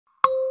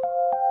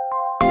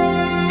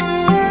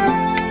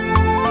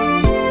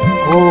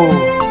Oh,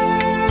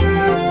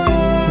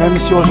 même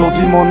si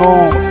aujourd'hui mon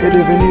nom est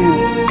devenu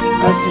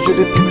un sujet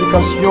de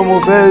publication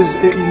mauvaise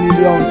et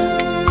humiliante,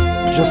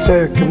 je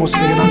sais que mon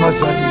Seigneur n'a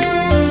zali.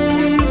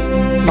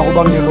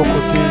 Narobange le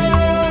côté.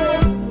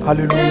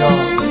 Alléluia.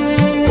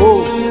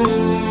 Oh,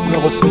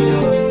 gloire au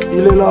Seigneur.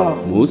 Il est là.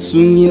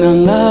 Mosungi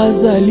nanga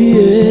zali.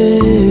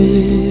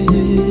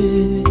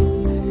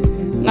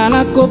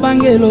 Nana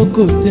kobange le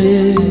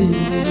côté.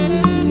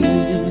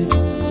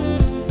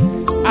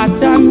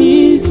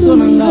 Atami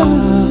sonanga.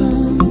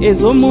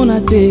 Ezo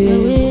monate.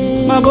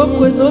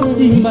 Maboko ezo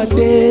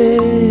simbate.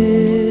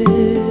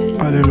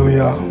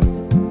 Alléluia.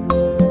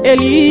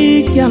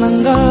 Eli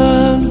kiananga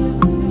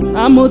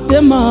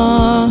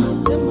amotema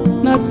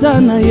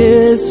natana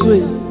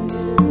Yesu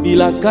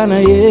bilakana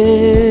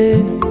ye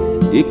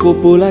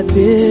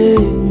ekopolate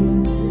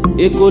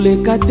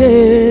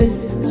ekolekate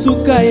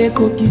suka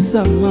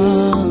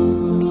ekokisama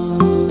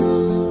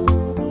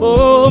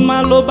o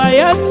maloba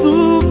ya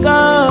suka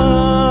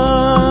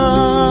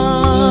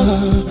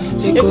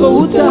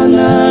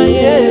ekotana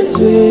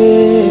Yesu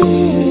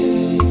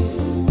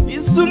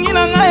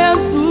isungina ngaya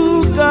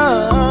suka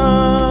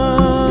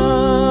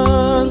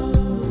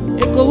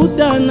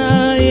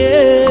utana ye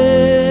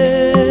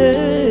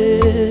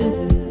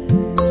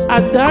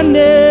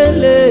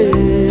atandele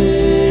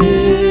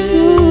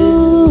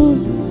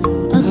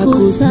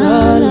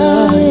akusala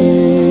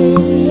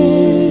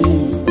ye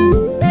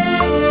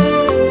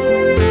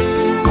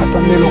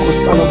atandele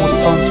akusala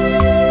mosantu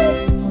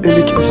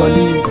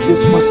elikizali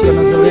Yesu Masiya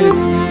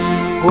Nazareth.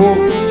 Oh,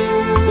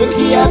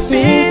 soki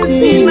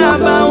apesi na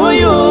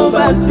baoyo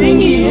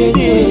basingi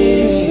ete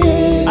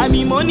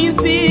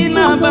Monisi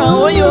na ba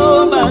oyo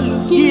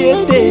baluki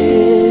ete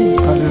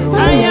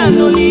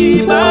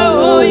ayanoli ba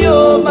oyo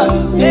ba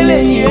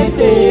eleli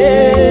ete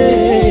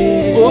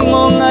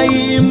omonga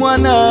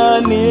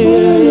imwanane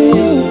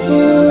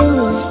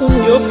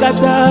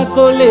yokata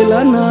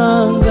kolela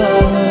nanga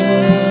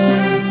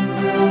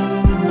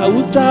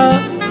ausa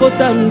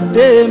pota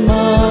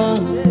mitema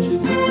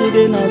Jésus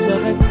de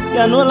Nazareth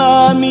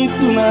yanola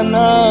mituna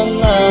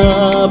nanga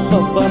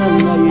papa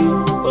nanga ye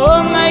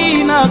onga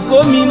ina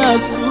komina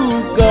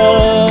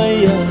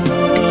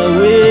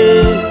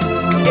Yahweh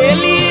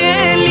Eli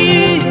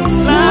Eli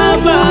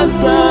Laba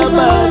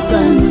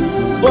Sabatani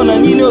Bona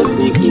nini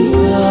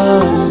otikinga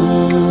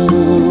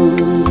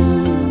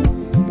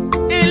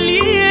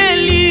Eli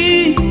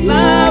Eli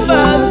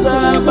Laba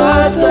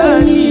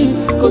Sabatani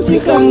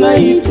Kotikanga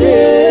ite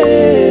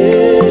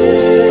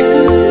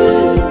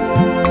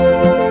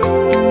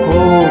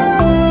Oh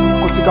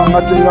Kotikanga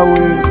te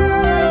Yahweh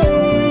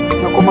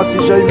Nakoma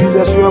sija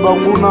humiliation ya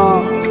banguna.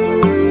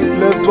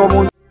 Lève-toi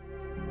mon.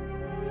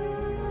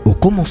 Au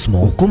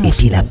commencement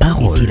était la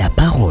parole,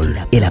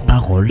 et la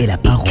parole,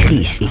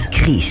 Christ.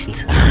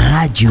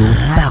 Radio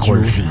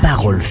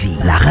Parole Vie,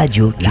 la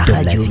radio qui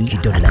donne la vie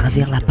à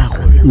travers la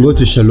parole.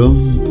 Votre shalom,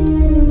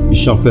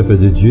 cher peuple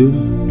de Dieu,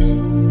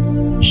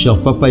 chers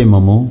papa et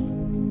maman,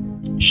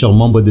 chers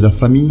membres de la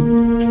famille,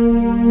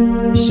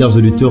 chers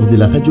auditeurs de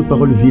la radio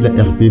Parole Vie, la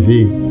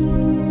RPV,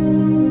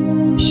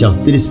 chers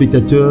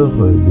téléspectateurs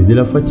de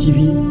la Foi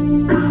TV,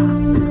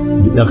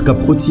 de RK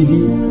Pro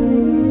TV,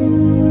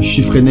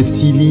 Chiffre 9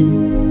 TV,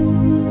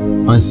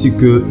 ainsi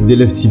que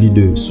d'Élève TV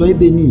 2. Soyez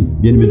bénis,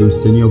 bien-aimés dans le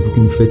Seigneur, vous qui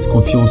nous faites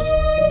confiance,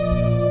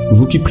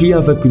 vous qui priez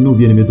avec nous,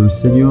 bien-aimés dans le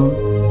Seigneur.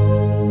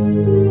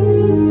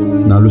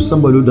 Dans le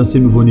symbole, dans ce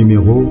nouveau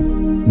numéro,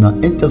 dans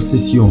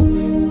Intercession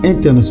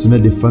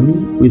internationale des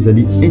familles, où ils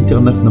allaient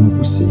internationalement nous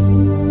pousser.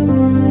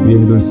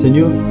 Bien-aimés dans le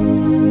Seigneur,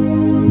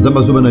 nous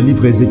avons dans le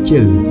livre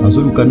Ézéchiel, nous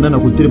avons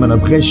la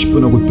brèche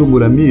pour nous tomber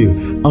la mur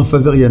en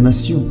faveur de la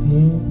nation.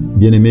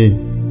 Bien-aimés,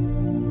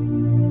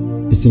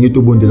 le Seigneur est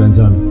au bon de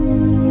l'Anzam.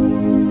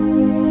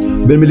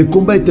 Mais le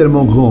combat est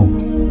tellement grand.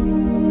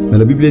 Mais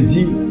la Bible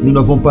dit, nous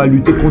n'avons pas à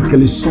lutter contre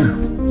le sang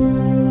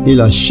et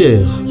la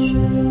chair,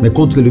 mais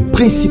contre les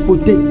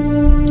principautés,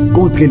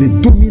 contre les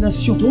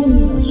dominations,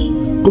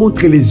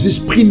 contre les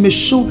esprits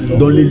méchants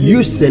dans les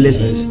lieux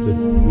célestes.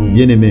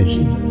 Bien-aimés,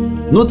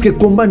 notre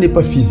combat n'est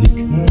pas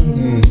physique.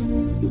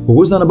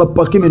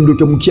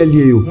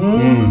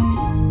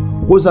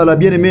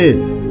 Bien-aimé,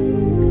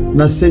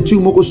 na ceinture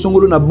moko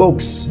songolo na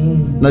boxe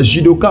na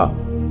judoka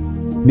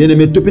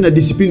bien-aimé topé na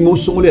discipline mo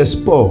songolo ya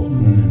sport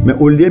mais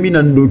au lieu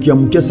na ndoki ya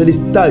mukia sali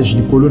stage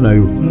likolo na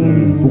yo.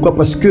 Pourquoi?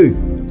 Parce que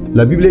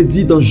la Bible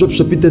dit dans Job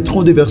chapitre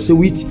 32 verset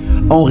 8,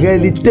 en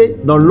réalité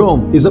dans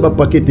l'homme ils ont pas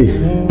paqueté.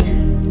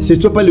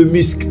 C'est pas le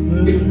muscle,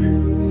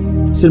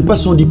 ce n'est pas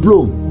son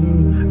diplôme.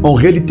 En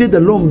réalité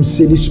dans l'homme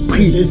c'est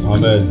l'esprit.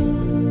 Amen.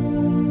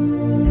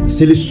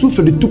 C'est le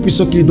souffle de tout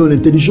puissant qui lui donne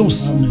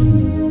l'intelligence.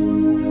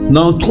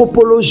 Dans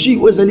l'anthropologie,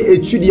 où ils allaient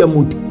étudier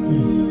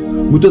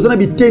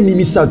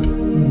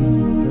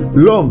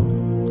l'homme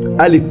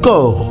a le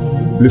corps,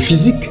 le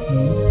physique.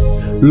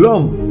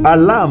 L'homme a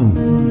l'âme,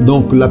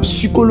 donc la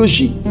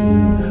psychologie.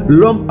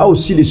 L'homme a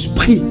aussi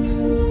l'esprit.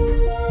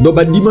 Donc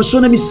la dimension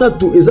de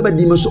misato, et la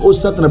dimension au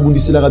satan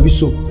abundissé la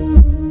rabiso.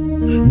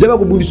 Diaba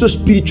abundissé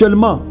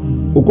spirituellement,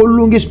 au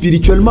kolonge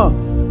spirituellement,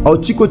 à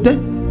petit côté.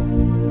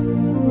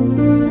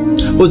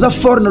 oza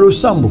fort na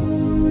losambo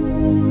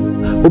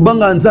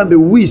obanga nzambe,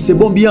 oui c'est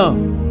bon bien.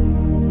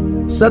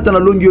 Satan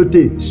alongi yo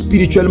te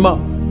spirituellement.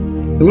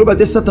 Ngolo ba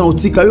te Satan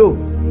otika yo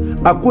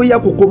akoya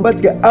ko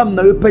combattre âme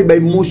na yo pa ba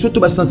émotion to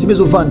ba sentiment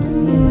zo vendre.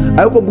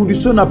 Ayoko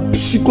bundiso na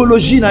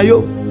psychologie na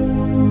yo.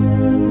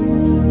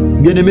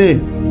 Bien-aimé,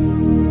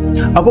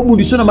 ako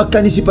bundiso na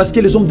makanisi parce que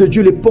les hommes de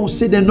Dieu, les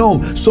pensées d'un homme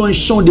sont un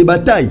champ de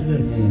bataille.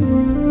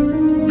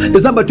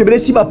 Les hommes de Dieu,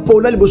 si ba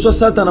Paul ali boso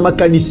Satan na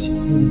makanisi.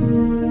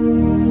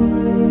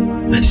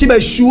 Si ba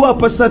Yeshua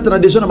pas Satan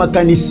déjà na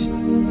makanisi.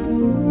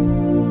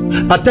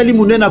 Atali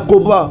munena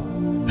combat,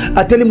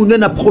 atali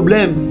munena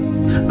problème,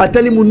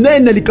 atali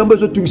munena likambo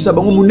zo tungisa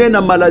bango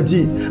munena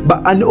maladie,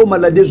 ba ane o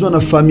maladie zo na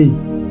famille.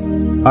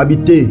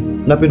 Habiter,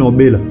 ngape na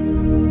obela.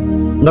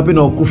 Ngape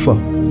na okufa.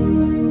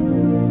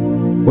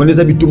 On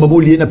les habitudes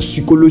liées à la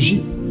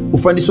psychologie, au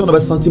fanition de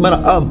sentiment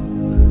à l'âme.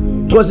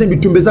 Troisième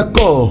bitumbe, c'est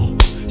corps.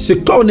 Ce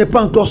corps n'est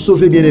pas encore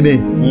sauvé, bien-aimé.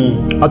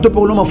 À toi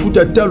pour l'homme à foutre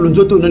à terre,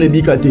 l'autre non est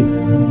bicaté.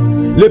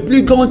 Le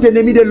plus grand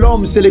ennemi de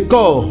l'homme, c'est le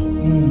corps.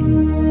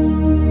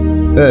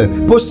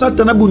 Pour ça,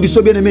 tu as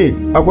bundiso, bien-aimé.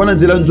 À quoi on a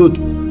dit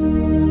l'autre?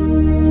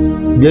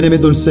 Bien-aimé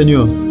dans le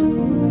Seigneur.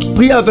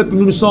 Priez avec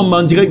nous, nous sommes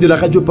en direct de la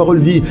radio Parole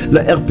Vie,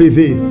 la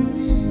RPV,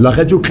 la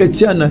radio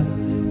chrétienne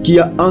qui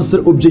a un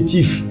seul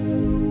objectif.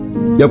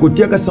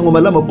 Yakotia kasango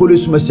malama kole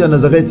sumasi à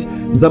Nazareth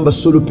nzamba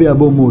solo pe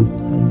abomoy.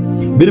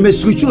 Bien mes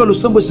structures à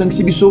l'osambo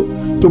sanksibiso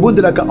to bonde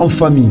la ka en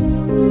famille.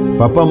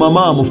 Papa,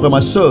 maman, mon frère,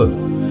 ma soeur.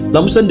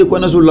 La musan de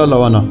kwana zo la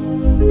wana.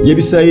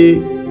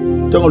 Yebisaye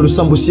tango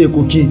l'osambo si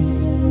ekoki.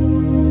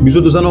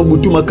 Biso tozana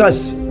butu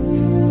makasi.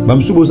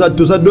 Bamsu boza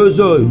toza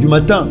 2h du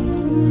matin.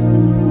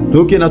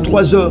 Toke na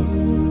 3h.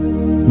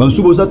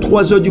 Bamsu boza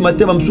 3h du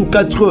matin, bamsu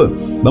 4h.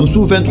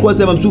 Bamsu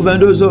 23h, bamsu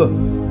 22h.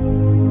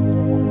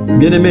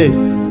 Bien-aimé,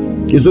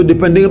 ils ont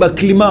dépendé du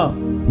climat,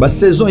 de la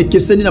saison et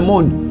de la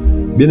monde.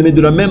 Bien aimé,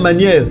 de la même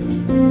manière,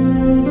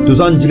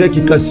 tous en direct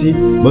qui cassent, bien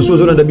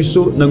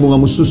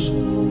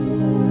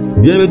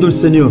aimé dans le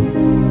Seigneur.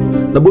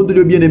 La bonne de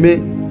Dieu bien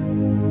aimé,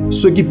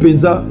 ceux qui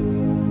pensent,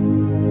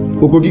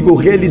 qui ont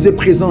réalisé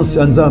présence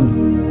en âme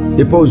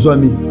et pas aux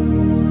amis.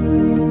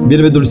 Bien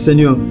aimé dans le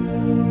Seigneur,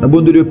 la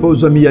bonne de Dieu pas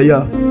aux amis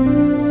yaya.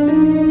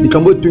 Les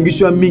cambos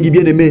tungisho mingi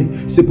bien aimé,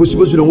 c'est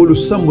possible que le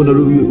sambo na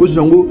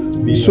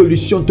le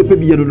solution te peut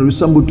bien le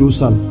sambo to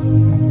sal.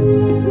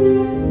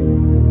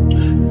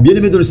 Bien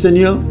aimé dans le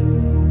Seigneur,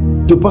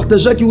 te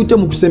partager qui vous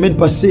t'aime la semaine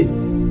passée.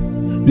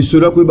 Le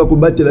cela que va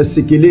combattre la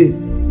séquelle,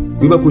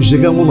 que va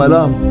gérer un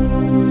malade,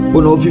 on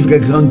a vivre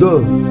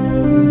grandeur.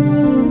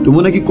 Tout le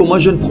monde qui comment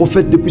jeune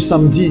prophète depuis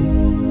samedi,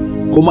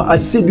 comment a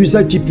séduit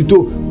qui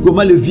plutôt,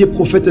 comment le vieux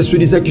prophète a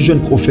séduit qui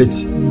jeune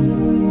prophète.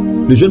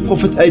 Le jeune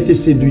prophète a été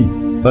séduit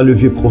par le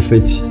vieux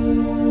prophète.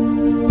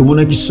 Tout le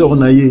monde qui sort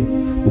naïe.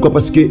 Pourquoi?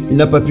 Parce qu'il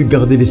n'a pas pu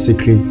garder les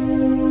secrets.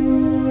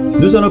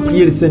 Nous allons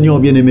prier le Seigneur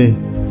bien-aimé.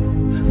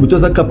 Nous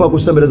sommes capables de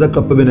faire des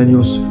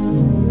choses.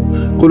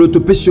 Que nous te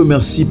pèsions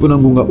merci pour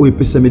nous faire des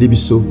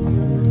choses.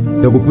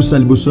 Et que nous puissions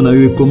nous faire des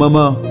choses.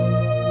 Maman,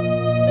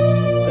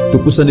 tu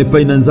puisses ne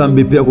pas dans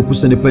Zambé, tu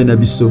puisses ne pas dans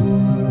Bisso.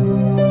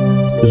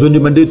 Nous avons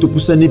demandé tu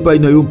puisses ne pas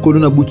dans Yon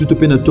Kolona Boutu, tu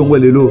peux dans Tongo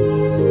Lelo.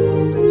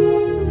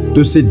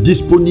 De se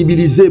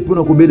disponibiliser pour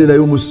nous faire la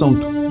Yon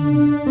Santo.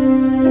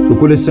 Nous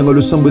connaissons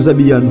le Sambo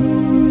Zabiyano.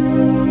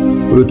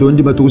 Le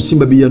tondi ba to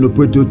simba biyano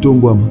po te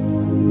tombwama.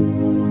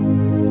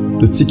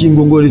 To tiki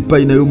ngongo le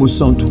pai na yo mo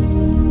santo.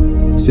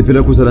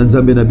 Sepela ko zala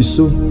nzambe na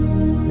biso.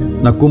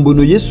 Na kombo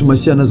no Yesu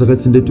Masia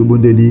Nazareth nde to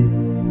bondeli.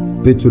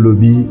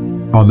 Petolobi.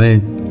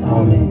 Amen.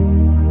 Amen.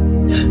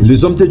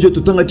 Les hommes de Dieu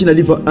tout temps qui na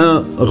livre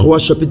 1 Roi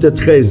chapitre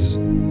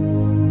 13.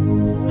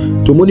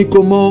 To moni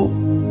comment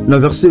na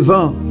verset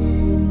 20.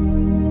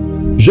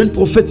 Jeune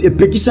prophète et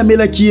pekisa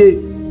mela qui est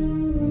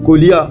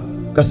Kolia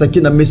kasaki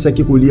na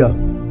mesaki Kolia.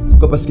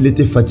 Parce qu'il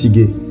était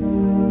fatigué.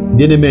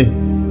 Bien-aimé,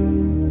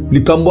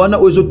 les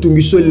Cambouana ozo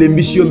tungiso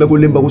l'ambition mais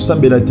kolemba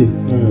kosambelate.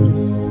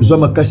 Zo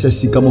makasi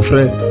sika mon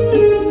frère.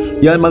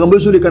 Ya magambo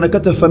zo le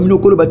kanakata famille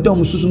okolo bato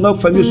mususu nga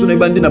famille so na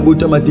bande na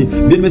bota mate.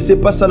 Bien mais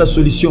c'est pas ça la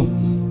solution.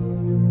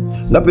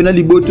 La pena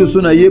liboto so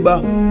na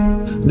yeba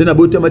de na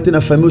bota mate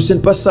na famille, ce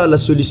n'est pas ça la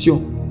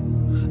solution.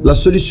 La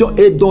solution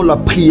est dans la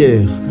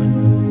prière.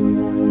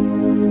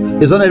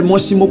 Et en elle moi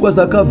si moko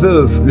zaka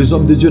veuve, les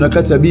hommes de Dieu na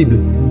kata Bible.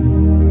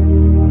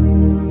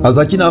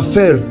 Azaki na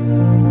affaire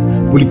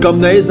pour les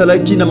kamnaïs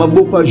alaki na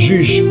maboko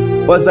juge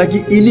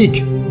Azaki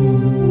unique.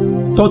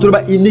 Quand on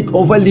va unique,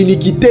 on va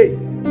l'iniquité.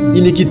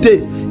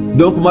 Iniquité.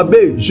 Donc ma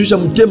bé juge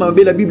amute ma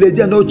bé la Bible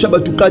dit ando chaba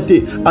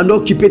tukate ando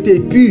kipete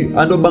puis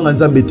ando banga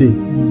nzambete.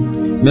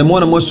 Mais moi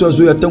na moi so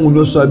azo ya tangu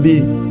no so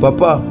abi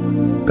papa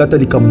kata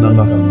li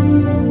kamnanga.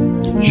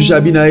 Juge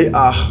abi na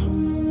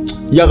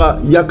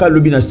yaka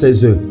lobi na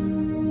 16h.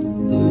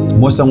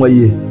 Moi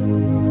sangwaye.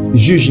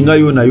 Juge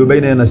ngayo na yo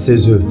bayina na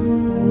 16h.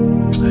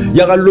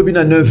 Yara lobi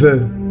na 9h.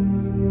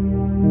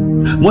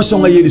 Moi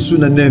son aye lisu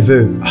na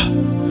 9h.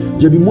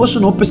 Yabi moi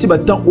son on peut se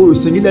battre au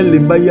sengila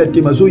lemba ya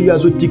te mazo ya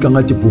zo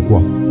tikanga te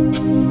pourquoi?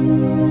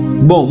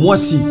 Bon, moi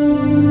si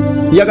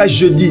yara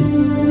jeudi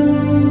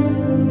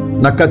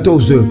na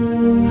 14h.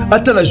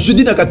 Attends, la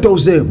jeudi à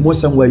 14h, moi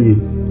sangwaye.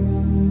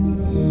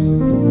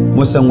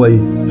 Moi sangwaye.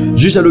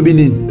 Juste à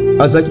l'obinin.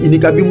 Azak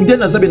inikabi moudia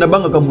nazabe na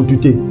banga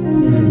kamutute.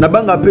 Na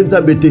banga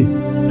penza bete.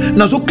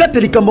 Nazo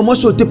katolika maman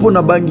sur te pour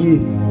na bangi.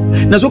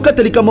 Nazo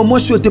katolika maman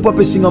sur te pour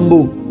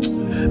pesingambo.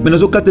 Mais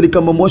nazo katolika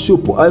maman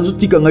sur pour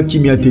azotika nga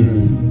kimiate.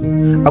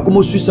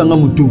 Akomo susanga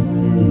mutu.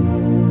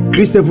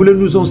 Christ voulait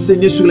nous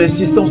enseigner sur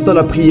l'insistance dans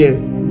la prière.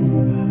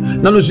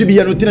 Dans nos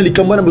ubiyanoté na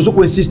likambo na besoin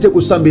ko insister ko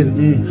sambela.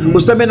 Ko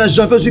sambela na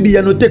janvier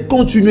ubiyanoté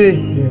continuer.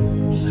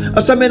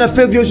 A sambela na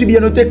février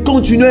ubiyanoté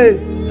continuer.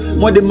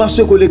 Moi de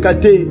mars ko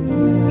lekate.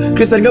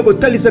 Christ a ko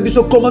talisa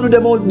biso comment nous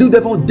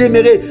devons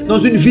demeurer dans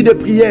une vie de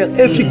prière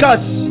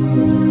efficace.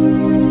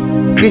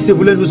 Christ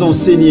voulait nous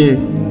enseigner.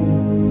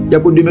 Il y a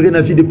pour demeurer dans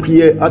la vie de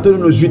prière. Attendons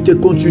nos juillet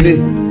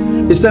continuer.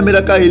 Et ça me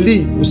l'a ka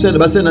Eli, Moussa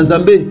Bassin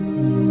Nzambe.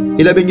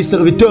 Il a béni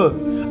serviteur.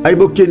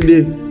 Aibo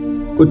Kende.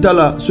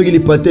 Kotala, ceux qui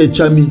l'ipate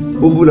Chami,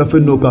 Pombo la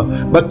Fenoka.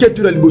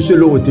 Baketu la libosse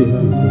l'oroté.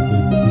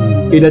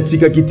 Et la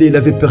tika quitté, il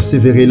avait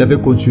persévéré, il avait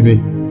continué.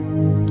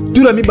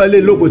 Tout l'a mis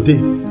balé l'oroté.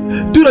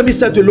 Tout l'a mis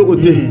ça de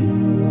l'oroté.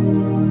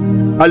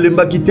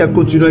 Alemba qui t'a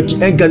continué, qui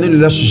incarné ne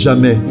lâche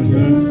jamais.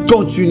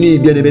 Continue,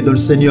 bien-aimé dans le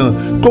Seigneur.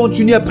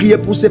 Continue à prier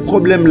pour ces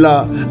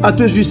problèmes-là. À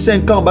tes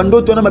 5 ans,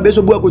 Bando, toi, ma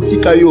besoin de boire au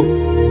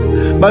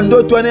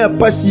Bando, toi, n'a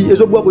pas si.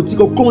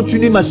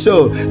 Continue, ma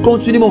soeur.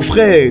 Continue, mon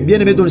frère.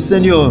 Bien-aimé dans le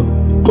Seigneur.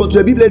 Quand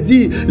la Bible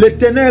dit, les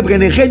ténèbres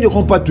ne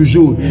régneront pas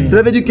toujours.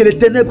 Cela veut dire que les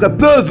ténèbres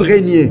peuvent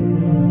régner.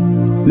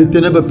 Les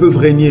ténèbres peuvent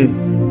régner.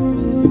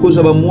 Donc,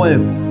 ça va moins.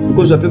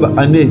 Donc, ça peut pas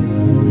année.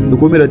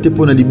 Donc, on met la tête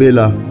pour la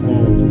libérer.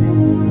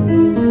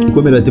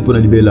 Comme la tête pour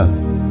la libérer.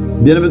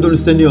 Bien-aimé dans le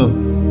Seigneur.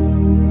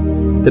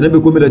 Ténèbres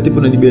comme la tête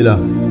pour la libérer.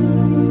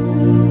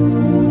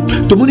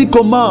 Tout le monde dit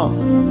comment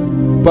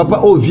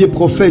papa au vieux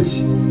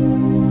prophète.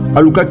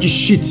 Aluka qui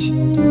chite.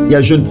 Il y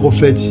a jeune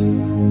prophète.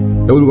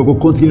 Et on va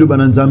continuer le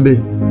bananzambe.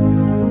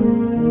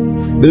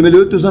 Mais le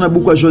autres en a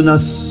beaucoup à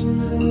Jonas.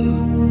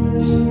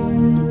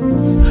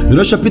 Dans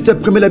le chapitre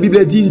 1, la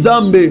Bible dit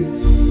Nzambe,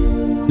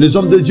 les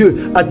hommes de Dieu,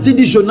 a-t-il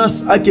dit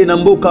Jonas à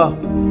Kenamboka,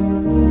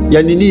 il y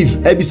a Ninive,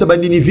 Ebisaba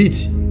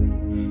Ninivite,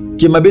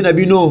 qui m'a bien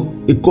abino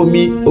et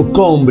commis au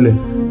comble,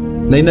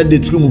 n'a pas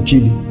détruit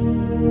Moukili.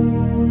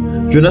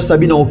 Jonas a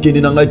bien au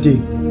Kenya Nangate.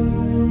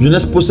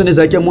 Jonas possède les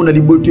acquis à mon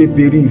aliboté et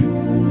périr.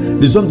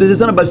 Les hommes de Dieu,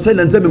 ils ont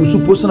dit Nzambe, ils ont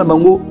possède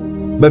bango,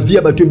 ba vie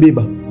à battu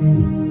beba.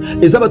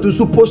 Ils ont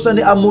tous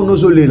posé à mon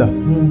ozolela.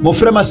 Mon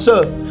frère, ma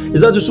soeur,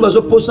 ils ont tous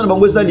posé à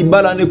bango zali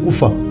bala ne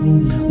kufa.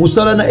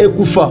 Musala na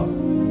ekufa.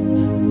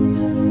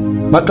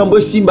 Makambo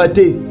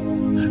simbate.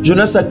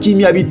 Jonas a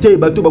kimi habité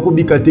bato bako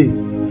bikate.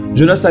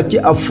 Jonas a ki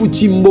a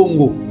fouti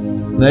mbongo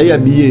na ye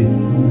habillé.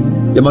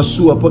 Ya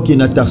masu apo ki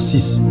na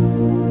Tarsis.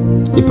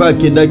 Et pas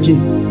kendaki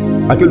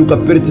akeluka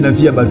perti na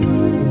vie ya bato.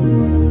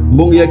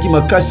 Mbongo yaki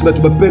makasi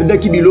bato ba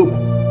perdaki biloko.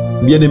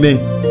 Bien-aimé.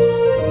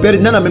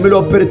 Perdre na même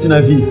leur perti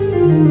na vie.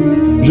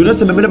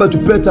 Jonas a même bato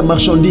perdre ta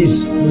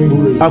marchandise.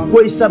 A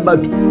quoi ça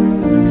bato?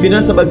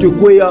 Finance bato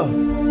quoi ya?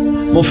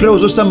 Mon frère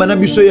ozo samba na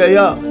biso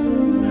ya.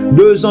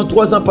 2 ans,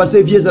 3 ans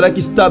passés, vieux à la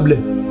qui stable.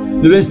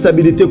 De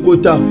l'instabilité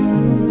quota.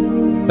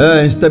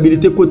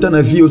 Instabilité quota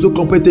na vie. Ozo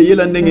compété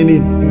yela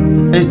nengeni.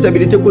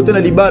 Instabilité quota na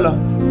libala.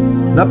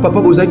 Na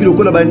papa bozaki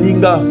lokola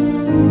baninga.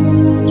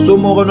 So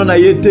morono na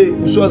yete.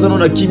 So azano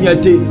na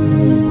kimiate.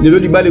 Lelo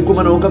libale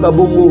koma na okaka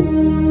bongo.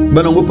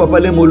 Banango papa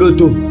le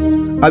moloto.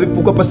 Avec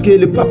pourquoi? Parce que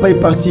le papa est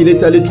parti. Il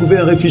est allé trouver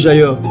un refuge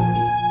ailleurs.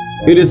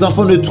 Et les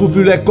enfants ne trouvent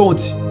plus les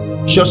comptes.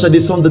 Cherchent à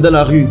descendre dans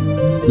la rue.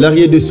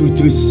 L'arrière de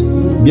destructrice.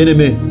 Bien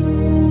aimé.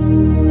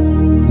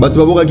 Oh,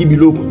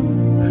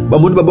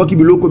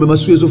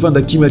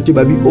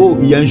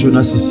 il y a un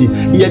Jonas ici.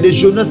 Il y a des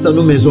Jonas dans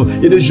nos maisons.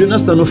 Il y a des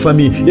Jonas dans nos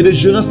familles. Il y a des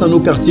Jonas dans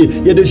nos quartiers.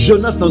 Il y a des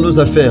Jonas dans nos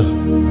affaires.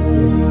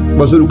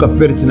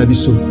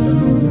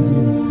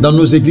 Dans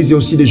nos églises, il y a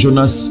aussi des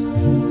Jonas.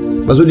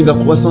 Bazolinga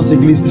croissance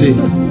église té.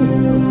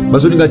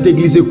 Bazolinga té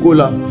église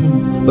kola.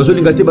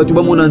 Bazolinga té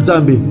batuba mona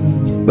nzambe.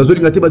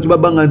 Bazolinga té batuba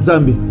banga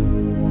nzambe.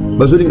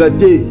 Bazolinga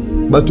té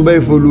batuba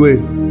évoluer.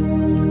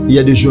 Il y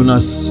a des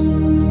Jonas.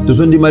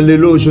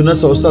 Lelo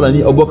Jonas a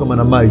salani aboka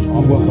manamai.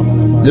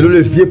 Lelo le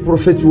vieux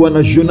prophète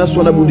wana Jonas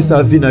wana bundisa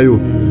avina yo.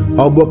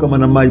 Aboka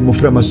manamai mon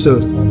frère ma soeur.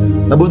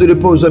 Na bonde le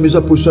pas aux amis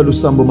pour ça le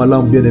sambo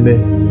malam bien-aimé.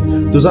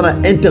 Nous avons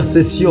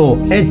intercession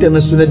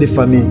internationale des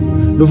familles.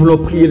 Nous voulons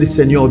prier le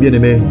Seigneur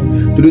bien-aimé.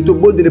 Tout le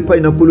bon de pas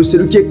inakolo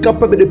celui qui est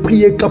capable de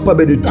prier,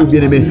 capable de tout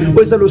bien-aimé.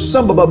 Oui, ça le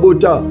samba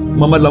babota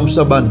maman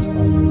lamsa ban.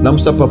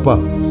 Lamsa papa.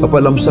 Papa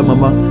Lamsa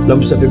Mama,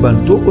 Lamsa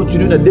Pebanto.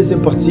 Continue la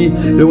deuxième partie.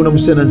 Le on a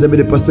Moussa Nanzambe,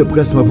 le pasteur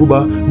Prince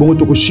Mavouba. Bon,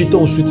 on chita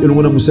ensuite. Et le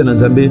on a Moussa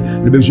Nanzambe,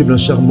 le berger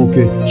Blanchard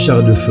Moke,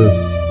 char de feu.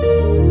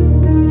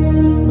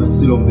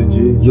 Merci l'homme de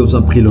Dieu. Je vous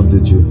en prie, l'homme de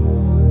Dieu.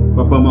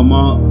 Papa,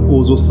 maman,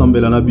 Ozo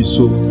Sambela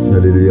Nabiso.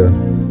 Alléluia.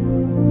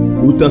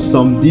 Outa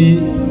samedi,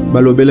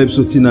 Balobele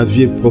Psoti na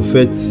vieux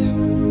prophète.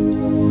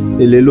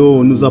 Et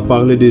Lelo nous a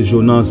parlé de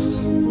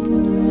Jonas.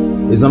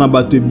 Et Zana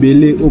Bate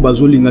Belé,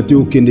 Obazo Lingate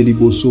Okende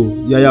Liboso.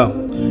 Yaya.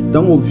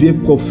 Dans mon vieux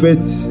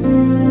prophète,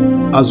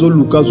 Azol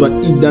Lucas a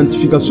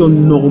identification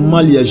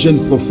normale, il y a jeune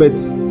prophète.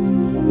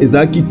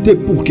 a quitté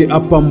pour que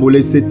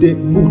apambole, c'était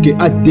pour que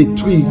a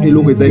détruire et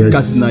le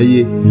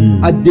katnaye,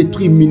 a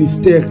détruire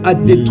ministère, a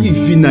détruire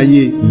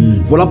finaye.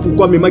 Voilà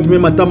pourquoi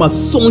même ma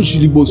songe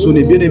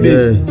libosone bien aimé.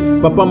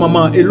 Papa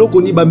maman et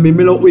lokoni ba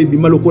memela o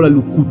ebima lokola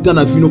lukuta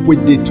na vino pour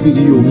détruire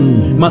yo.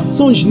 Ma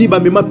songe ni ba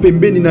mema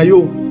pembeni na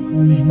yo.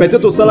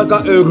 Peut-être au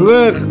salaka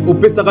erreur au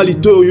pesaka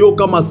lito yo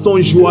kama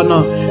songe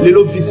wana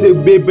lelo vise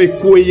bébé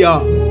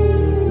koya.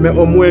 Mais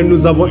au moins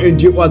nous avons un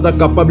Dieu qui est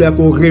capable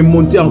de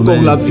remonter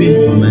encore la vie.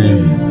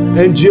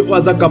 Un Dieu qui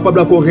est capable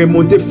de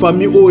remonter la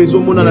famille.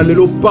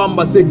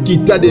 Pamba c'est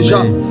quitté déjà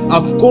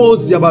à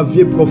cause de la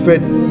vie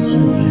prophète.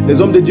 Les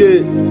hommes de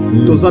Dieu,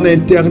 dans un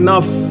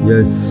internat,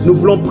 nous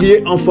voulons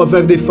prier en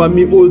faveur des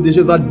familles. Oh,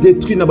 déjà, ça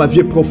détruit la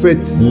vie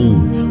prophète.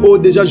 Oh,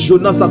 déjà,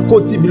 Jonas a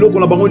côté bilo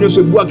qu'on a bango se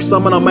bois qui s'en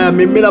m'a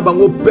mais la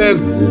bango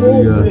perte.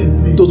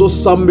 Tozo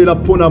sambe la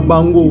pona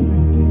bango.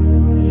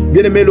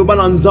 Bien aimé, le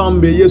ban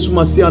Nzambe, Yesu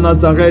Masi à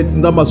Nazareth,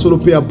 Nzamba solo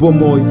pe a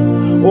bomoy.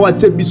 O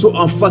ate biso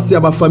en face ya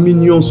ba famille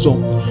nyonso.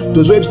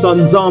 Tozo epsa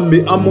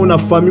Nzambe amona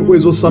famille o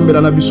ezo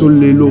sambela na biso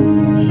lelo.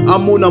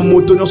 Amona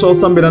moto nyonso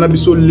sambela na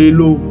biso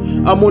lelo.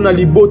 Amona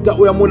libota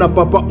o amona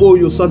papa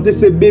oyo santé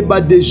se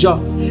beba déjà.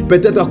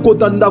 Peut-être à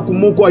kota ndako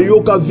moko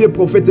ayoka vie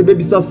prophète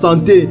bebisa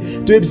santé.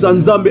 To epsa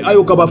Nzambe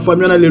ayoka ba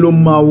famille na lelo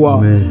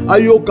mawa.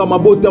 Ayoka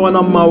mabota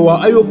wana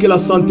mawa, ayoka la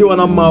santé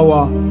wana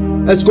mawa.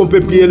 Est-ce qu'on peut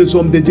prier le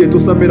somme de Dieu? Tout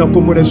ça, mais dans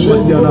comme on est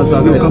choisi à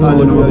Nazareth.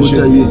 Alléluia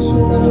Jésus.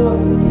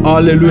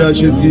 Alléluia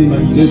Jésus.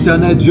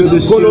 L'éternel Dieu de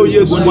cieux. Kolo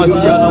Yesu Masi à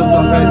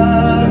Nazareth.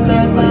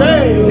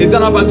 Et ça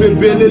n'a pas de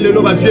béné, le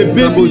nom va faire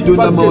bébé.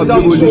 Parce que dans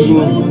le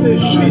jour,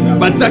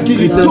 Bataki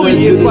lito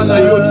yé pas na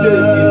yote.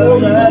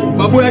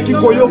 Baboya ki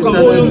koyo ka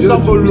oyo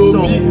nzambo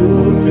lobi.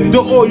 Do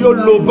oyo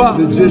loba.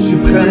 Le Dieu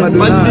suprême.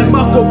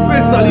 Bandima ko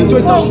pesa lito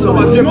etanso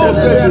va faire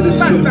prophète.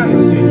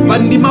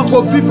 Bandima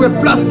ko vivre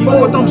place pour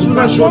autant sur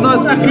la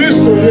Jonas.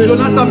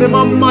 Jonas a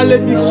même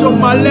malédiction,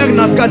 malheur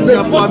na kati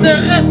ya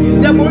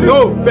famille.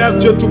 Oh Père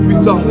Dieu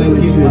tout-puissant.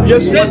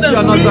 Jésus Masi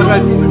à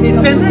Nazareth.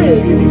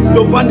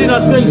 Do vandi na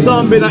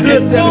Saint-Zambe na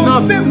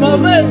internat.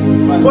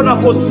 Pour na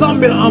ko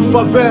sambela en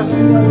faveur.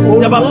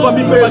 Ya ba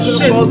famille pe ba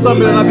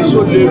ensemble na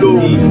biso lelo.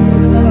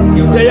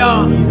 Yaya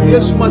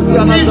Yesu Masi à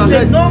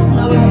Nazareth.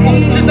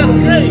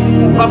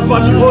 Ma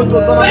famille autre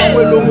dans la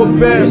longo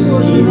père.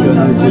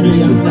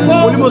 On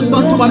nous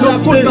sent tout bano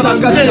kota na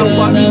kati ya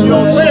famille.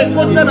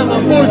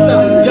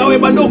 Yawe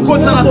bano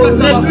kota na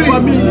kati ya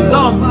famille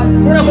Nzambe.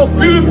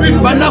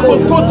 Bana ko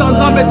kota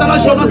Nzambe tala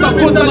Jonas a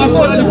kota na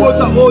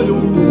libota oyo.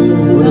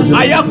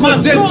 Aya ko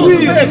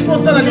détruire.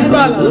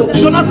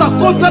 Jonas a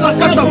kota na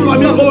kati ya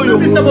famille oyo.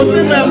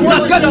 Na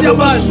kati ya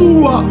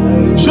masuwa.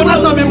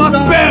 Jonas a même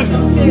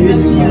perte.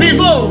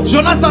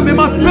 Jonas a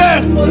même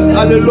perte.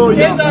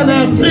 Alléluia.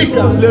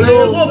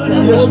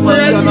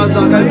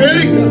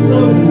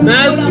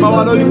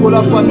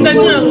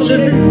 Seigneur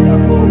Jésus,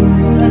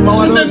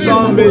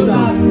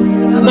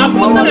 soutenez-nous. Ma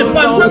porte n'est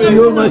pas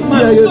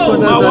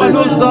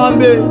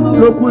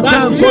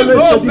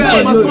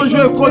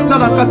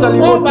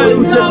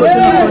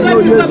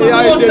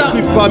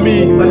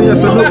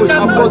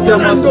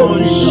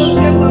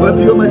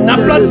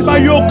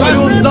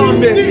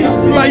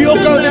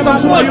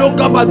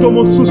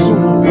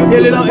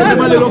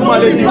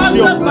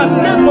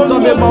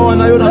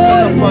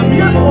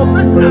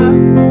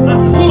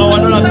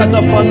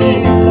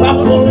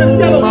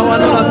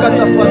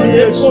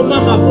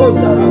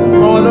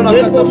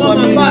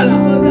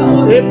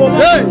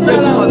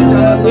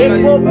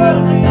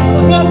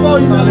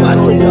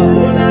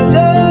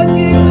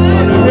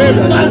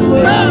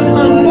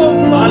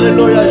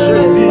Alléluia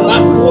Jésus.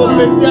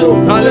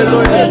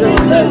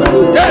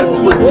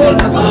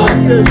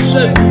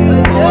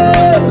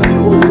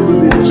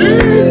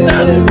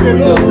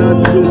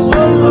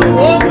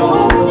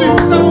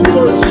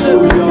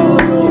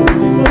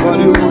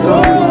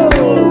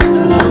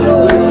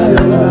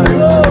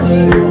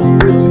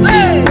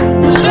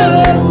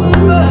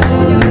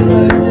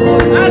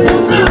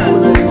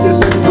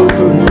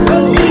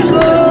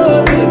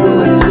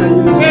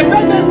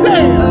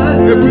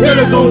 Alléluia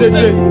les hommes de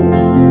Dieu.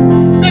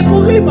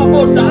 Secourir ma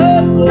bota.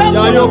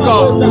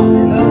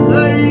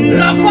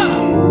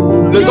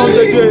 Les hommes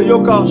de Dieu,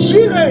 Yoka.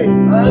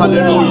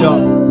 Alléluia.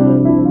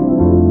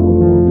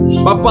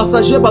 Ba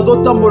passager bazo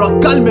tambola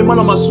calmement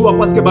na masuwa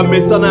parce que ba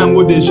mesana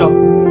yango déjà.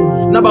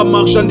 Na ba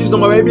marchandise na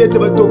ba bien te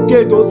ba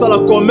toke to sala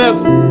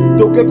commerce,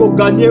 toke ko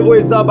gagner o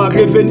eza ba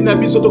revenu na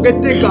biso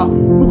toke teka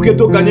pour que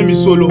to gagner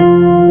misolo.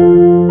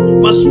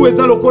 Masuwa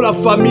eza lokola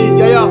famille,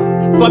 yaya.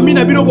 Famille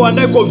na bino ko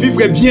anda ko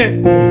vivre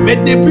bien. Mais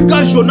depuis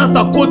quand Jonas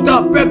a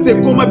kota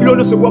perte comme bilo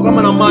ne se boit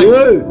comme na mai.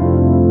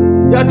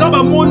 Yaka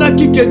ba mona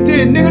ki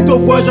kete nenge to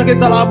voyage ke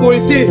sala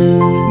boité.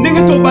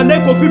 Nenge to banda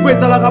ko vivre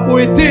sala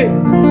boité.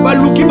 Ba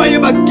luki ba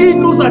yeba qui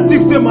nous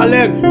attire ce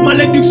malheur.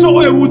 Malédiction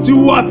o euti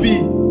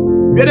wapi.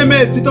 Bien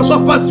aimé, si tu sois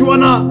pas si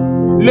wana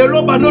le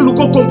loba no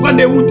luko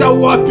comprendre uta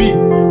wapi.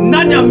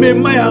 Nanya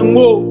mema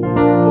yango.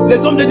 Les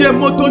hommes de Dieu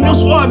motonyo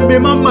soit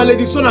mema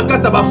malédiction na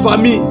kata ba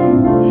famille.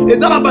 Et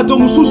ça va bateau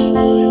moussous,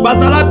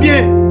 bazala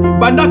bien.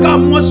 bandaka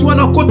mwasi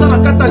wana kota na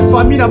kata la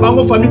famille na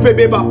bango famille pe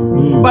beba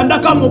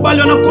bandaka mobali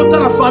wana kota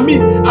na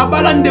famille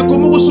abala ndeko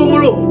moko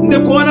songolo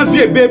ndeko wana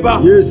vie beba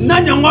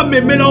nani yango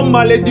amemela o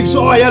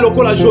malédiction aya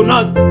lokola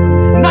Jonas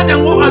nani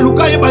yango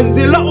aluka ye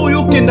banzela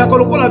oyo kendaka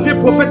lokola vie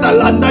prophète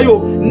alanda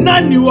yo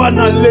nani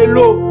wana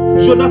lelo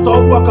Jonas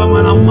awabwaka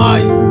mana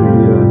mai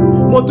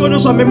moto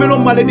nyonso amemela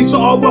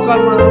malédiction awabwaka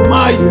mana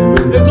mai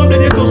les hommes de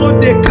Dieu tozo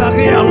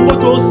déclaré yango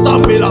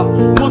tozosambela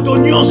moto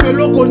nyonso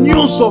eloko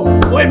nyonso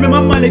oyo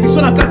emema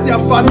malédiction na kati ya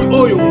famille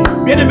oyo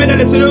bien aimé dans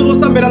le Seigneur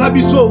tozosambela na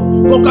biso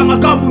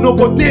kokangaka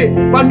munoko te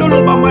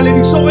bandolo ba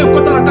malédiction oyo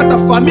ekota na kati ya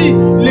famille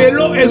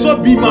lelo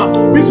ezobima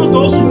biso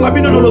tozosunga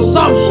bino na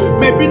losambo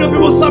mais bino mpe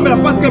bosambela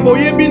parce que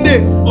boyebi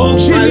nde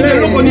origine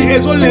eloko ni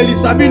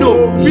ezolelisa bino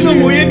bino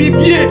boyebi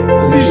bien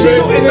si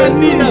jeno eza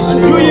nini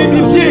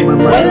yoyebi bien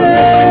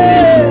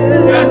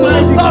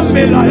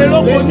sambela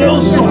eloko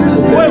nyonso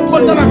oyo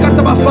ekota na kati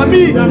ya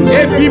bafamille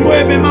ebimo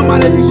emema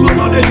malédiction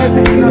nom de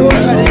Jésus-Christ.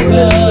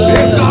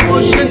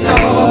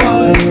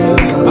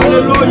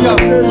 Alléluia.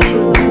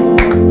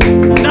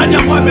 Nani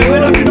yango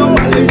amemela bino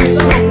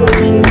malédiction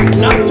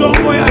na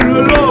ntongo ya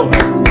lelo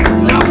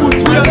na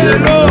butu ya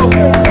lelo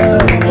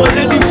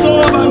malédiction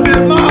oyo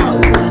bamema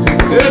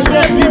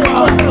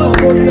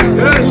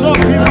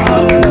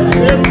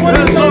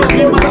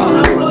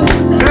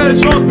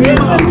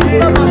ezobima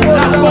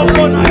na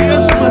kombo na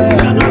Yesu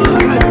Masiya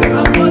Nazareth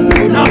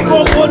na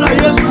kombo na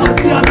Yesu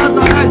Masiya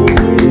Nazareth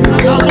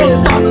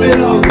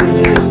nazosambela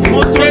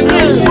moto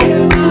nyonso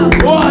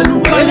oyo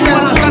alukali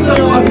wana kata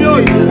famille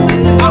oyo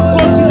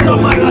akotisa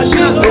maladi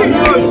na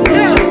famille oyo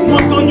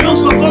moto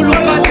nyonso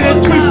azoluka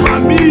détruire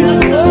famille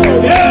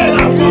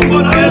na kombo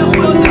na Yesu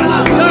Masiya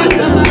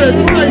Nazareth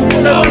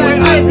nawe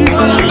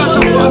abima na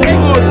kata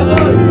famille oyo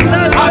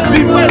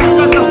abima na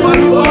kata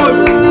famille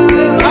oyo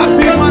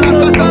abima na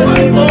kata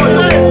famille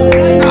oyo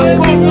na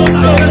kombo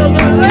na Yesu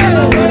Masiya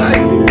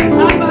Nazareth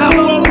na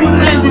kombo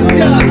na Yesu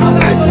Masiya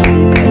Nazareth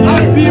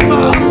abima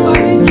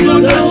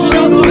Jonas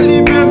nyonso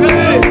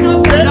libéré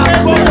na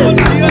kombo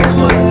na Yesu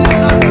Masiya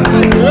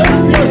Nazareth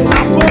na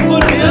kombo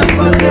na Yesu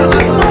Masiya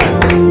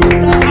Nazareth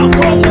na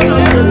kombo na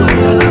Yesu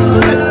Masiya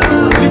Nazareth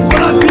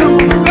likola via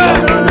mon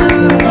frère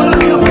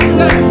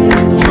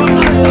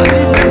Jonas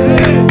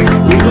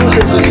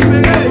a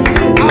libéré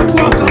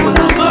abwaka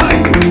manamai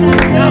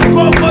na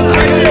kombo na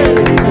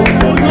Yesu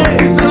ono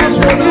puissant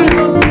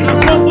na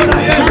kombo na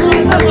Yesu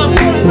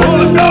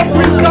ono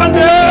puissant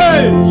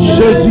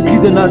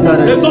Jésus-Christ de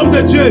Nazareth. les hommes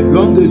de Dieu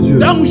L'homme de Dieu.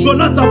 ntango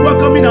Jonas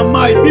abwakami na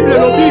mai Bible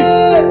elobi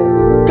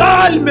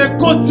calme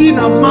ekoti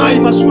na mai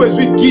masuwa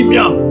ezwi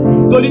kimia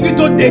tolingi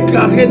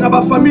todeklare na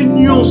bafamille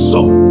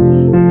nyonso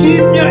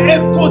kimia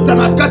ekota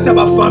na kati ya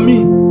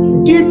bafamille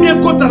kimia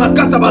ekota na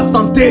kati ya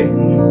basante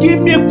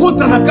kimia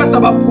ekota na kati ya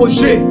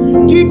baprojet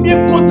kimia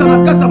ekota na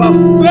kati ya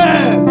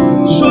bafrère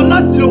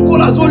Jonas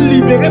lokola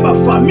azolibere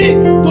bafamille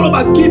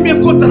toloba kimia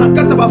ekota na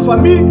kati ya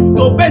bafamille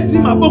tobeti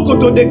maboko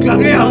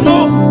todeklare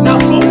yango na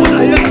kombo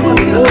na Yesu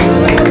Masiya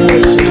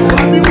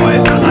famille oyo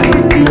ezalaki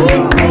kimia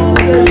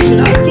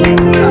na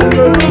ntongo ya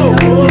lelo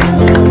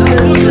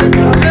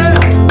nazodeklare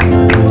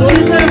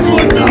kimia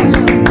ekota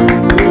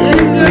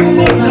kimia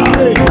ekota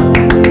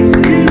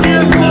kimia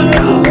ekota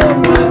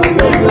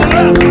likolo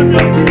ya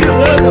famille kimia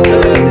ekota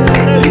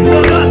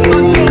likolo ya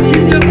santo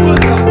kimia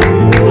ekota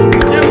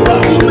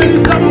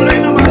ekokumelisa molai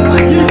na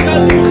maladi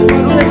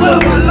lokola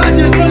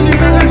maladi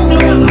ezolibere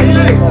nzoto na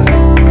ye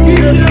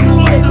kimia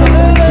ekota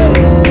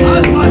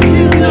azwa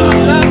kimia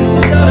na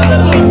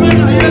kombo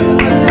na Yesu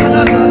Masiya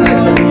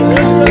Nazareth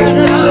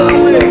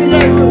awe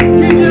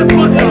kimia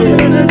ekota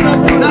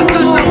na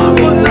kati ya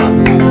mabota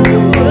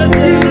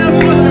kimia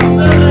ekota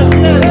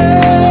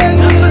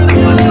na kati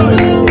ya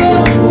maloi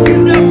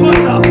kimia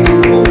ekota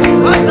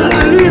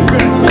azala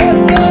libre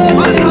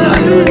azala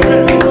libre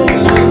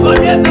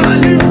Sonia ezala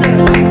libre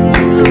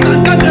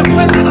Satan de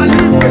kwa ezala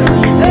libre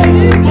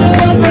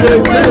Mokombe de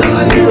kwa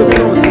ezala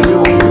libre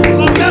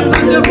Commerce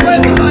de kwa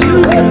ezala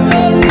libre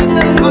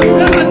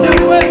Affaire de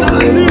kwa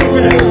ezala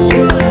libre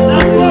na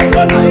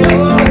kombo na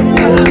Yesu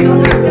Masiya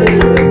Nazareth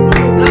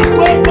na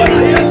kombo na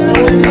Yesu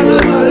Masiya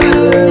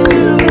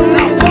Nazareth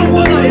na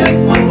kombo na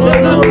Yesu Masiya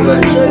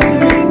Nazareth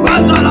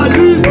bazala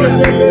libre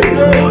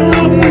au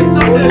nom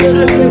puissant de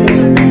Jésus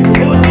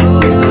au nom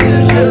puissant de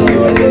Jésus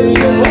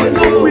au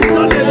nom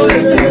puissant de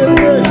Jésus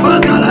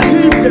bazala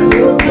libre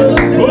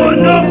au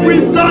nom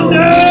puissant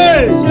de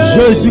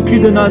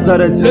Jésus-Christ de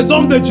Nazareth. les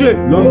hommes de Dieu.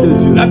 L'homme de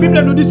Dieu. La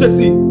Bible nous dit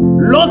ceci.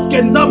 Lorsque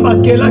Nzambe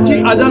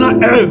akelaki Adam na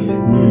Ève,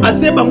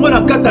 atie bango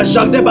na kati ya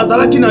jardin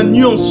bazalaki na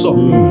nyonso.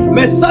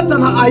 Mais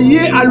Satan a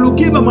aye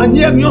aluki ba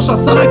manière nyonso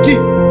asalaki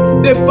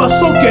de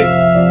façon que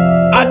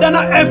Adam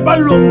na Ève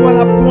balongwa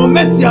na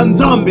promesse ya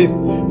Nzambe.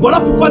 Voilà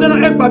pourquoi Adam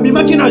na Ève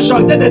babimaki na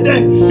jardin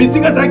d'Éden.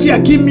 Bisinga ezalaki ya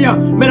kimia,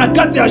 mais na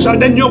kati ya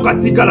jardin nyoka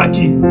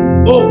tikalaki.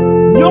 Oh,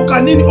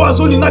 nyoka nini o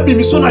azolinga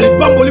bimiso na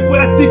lipamboli po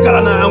ya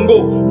tikala na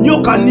yango.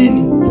 Nyoka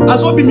nini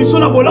azobimiso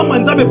na bolamu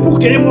Nzambe pour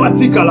que ye mo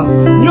atikala.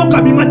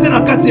 Nyoka bima te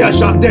na kati ya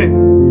jardin.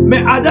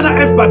 Mais Adam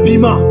na Ève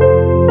babima.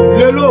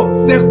 Lelo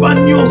serpent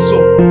nyonso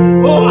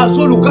o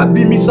azoluka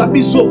bimisa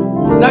biso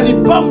na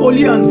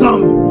lipamboli ya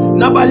nzambe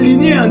na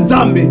balinie ya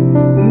nzambe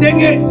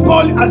ndenge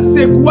Paul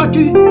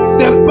asekuaki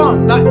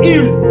serpent na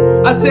île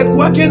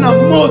asekuaki na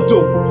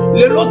moto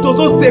lelo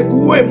tozo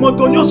sekue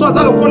moto nyonso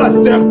aza lokola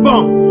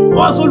serpent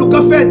ozo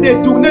luka fait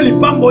détourner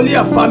lipamboli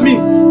ya famille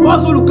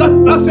ozo luka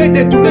fait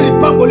détourner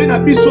lipamboli na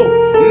biso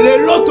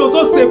lelo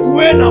tozo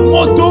sekue na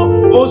moto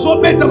ozo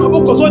beta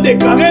maboko ozo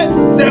déclarer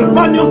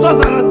serpent nyonso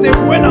azala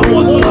sekue na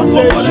moto na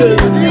komole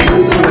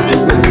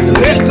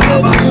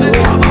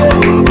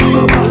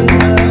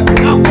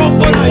na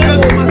kombola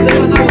Yesu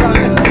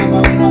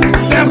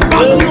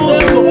serpent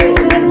nyonso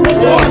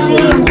ozo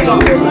luka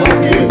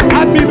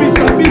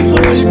abibisa biso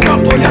na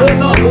lipamboli ya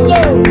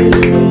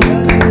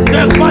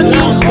serpent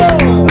nyonso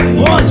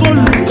ozo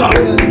luka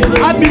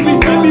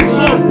abibisa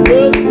biso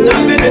na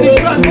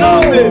bénédiction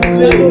nzambe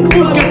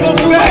pour que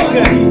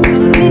tofeke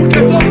pour que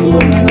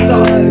tokumisa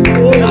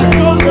na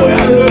ntongo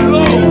ya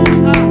lelo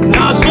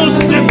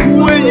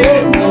nazosekue ye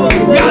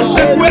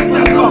yasekue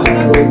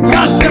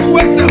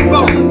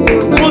serpent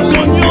moto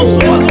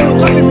nyonso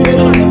azoluka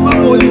bibiso na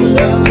lipamboli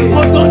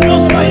moto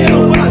nyonso aye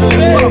lokola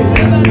serpent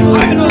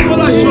aye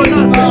lokola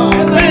Jonas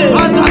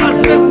azala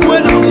sekue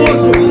na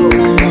moto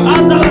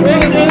azala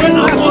sekue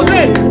na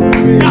moto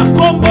na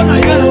kombo na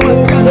Yesu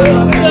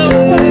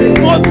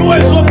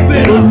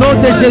au nom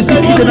de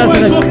Jésus-Christ de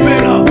Nazareth,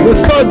 le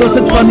feu dans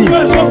cette famille.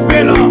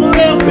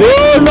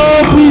 Au nom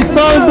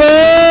puissant de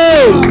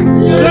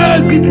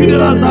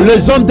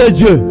les hommes de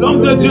Dieu.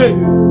 L'homme de Dieu.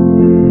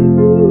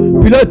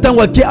 Puis le temps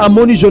où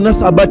Amoni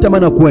Jonas abatama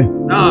na coin.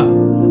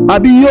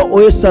 Abiyo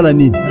oye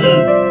salani.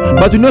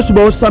 Batuno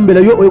suba osambela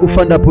yo oye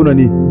ufanda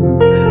ponani.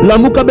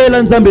 Lamuka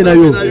bela nzambe na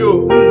yo.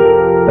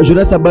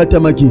 Jonas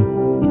abatama ki.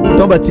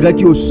 Tomba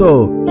tiraki au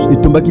sort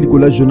et tomba ki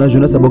likola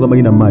Jonas aboka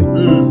maki na mai.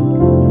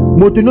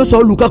 Motono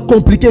so luka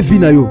compliqué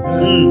vina yo.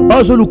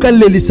 Ozo luka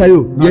lelisa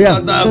yo.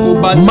 Yaya.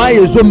 Mai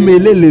ezo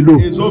mele lelo.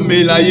 Ezo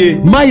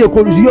melaye. Mai ko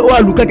yo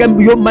o luka ki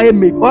yo mai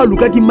me. O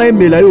luka ki mai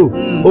mela yo.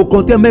 Au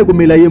contraire mai ko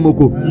melaye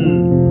moko.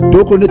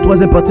 Donc on est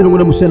troisième partie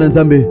ngona musena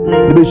nzambe.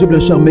 Le berger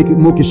blanchard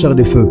moke char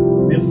de feu.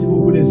 Merci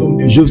beaucoup les hommes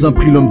de Dieu. Je vous en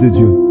prie l'homme de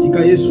Dieu.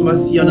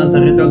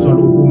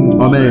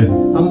 Amen.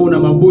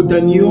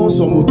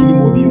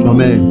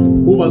 Amen.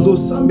 Obazo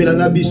sambela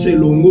na biso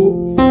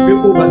elongo pe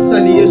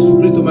obasali Yesu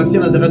Kristo Masia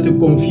Nazareth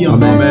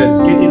confiance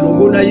que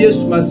elongo na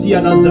Yesu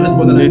Masia Nazareth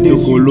pour la décider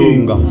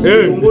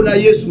elongo na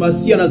Yesu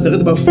Masia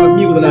Nazareth ba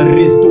famille pour la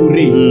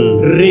restaurer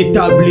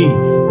rétablir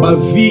ba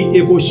vie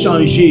eko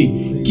changer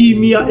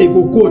kimia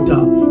eko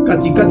kota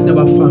katikati na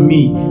ba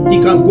famille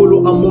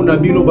tikankolo amona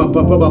bino ba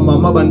papa ba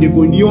mama ba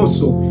ndeko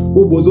nyonso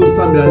obozo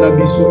sambela na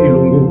biso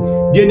elongo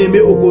bien-aimé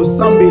oko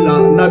sambela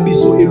na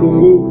biso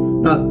elongo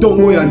na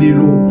tongo ya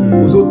lelo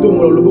ozo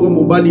tongo loboko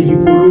mobali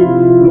likolo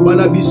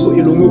lobana biso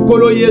elongo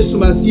kolo Yesu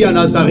Masia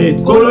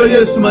Nazareth kolo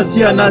Yesu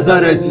Masia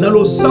Nazareth na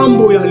lo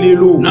sambo ya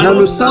lelo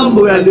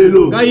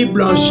ngai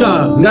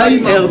blanchard ngai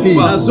herbi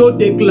nazo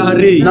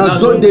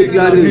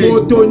déclarer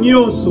moto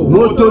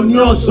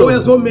nyonso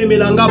oyo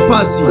memelanga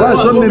pasi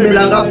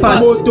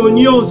moto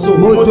nyonso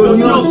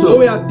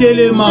oyo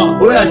telema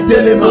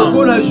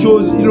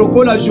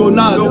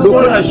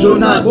lokola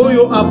Jonas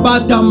oyo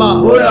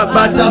abatama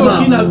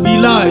soki na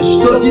village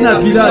soki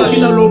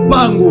na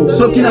lopango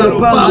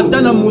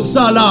atana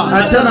musala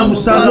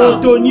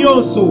moto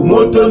nyonso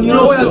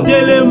oya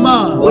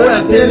telema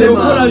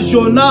lokola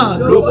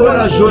Jonas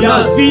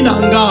ya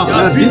vinanga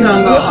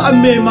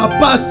amema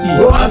pasi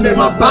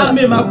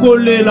amema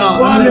kolela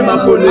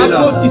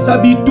akotisa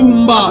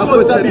bitumba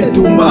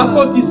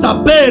akotisa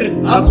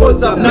perte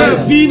na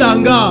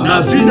vinanga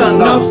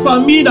na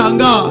famille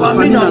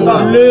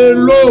nanga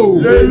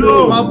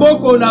lelo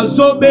maboko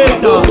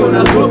nazobeta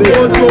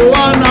moto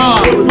wana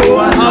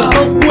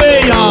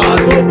azokweya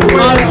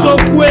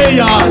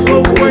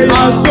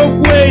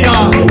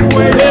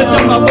leta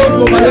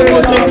maboko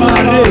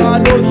balakotekare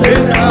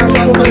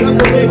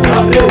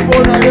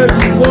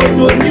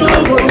moto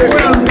nyonso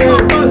oya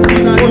pasi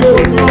na yo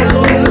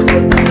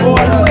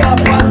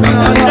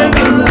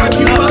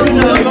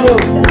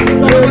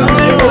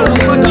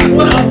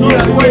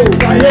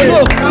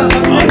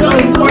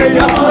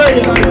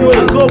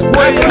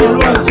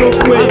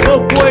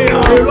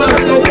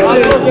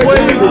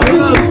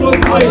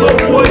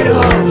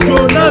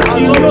Jonas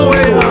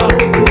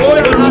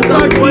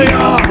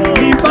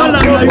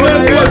libala na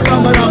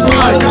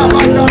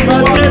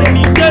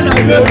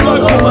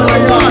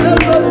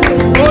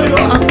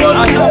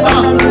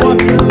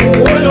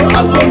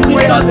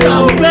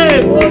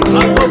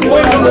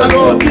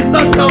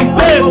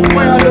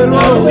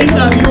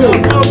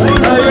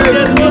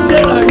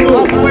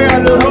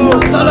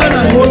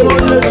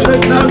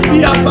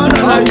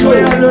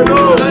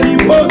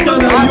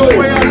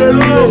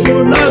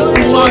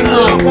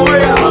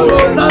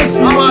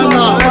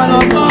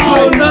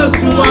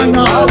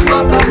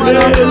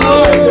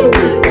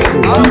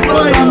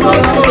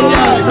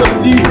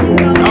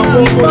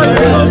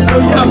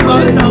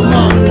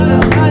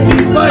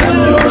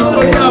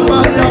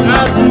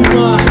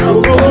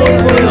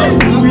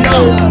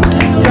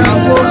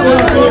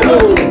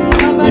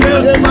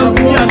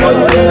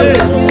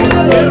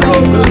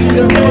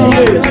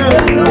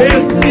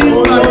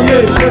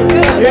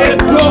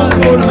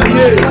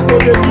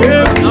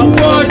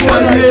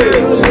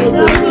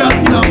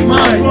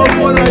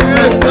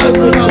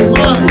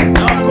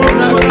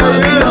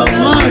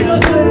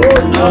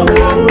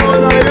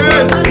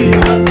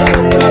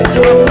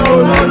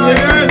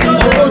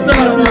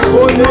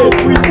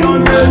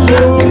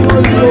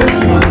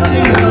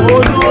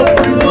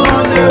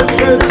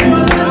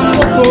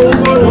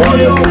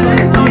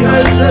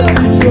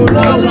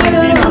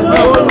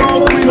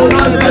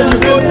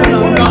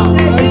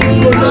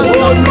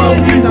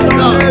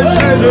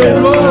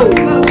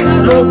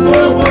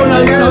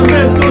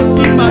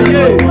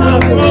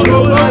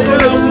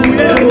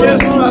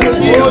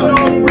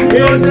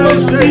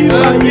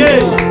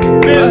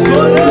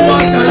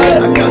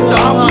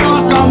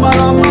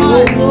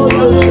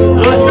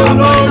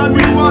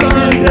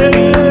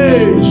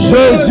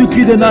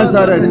Jésus-Christ de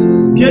Nazareth.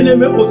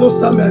 Bien-aimé aux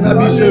Osamena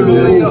Biselo.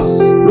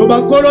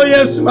 Lobakolo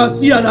Yesu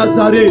Masia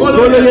Nazareth.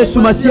 Kolo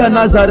Yesu Masia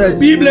Nazareth.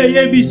 Bible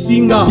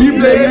yebisinga.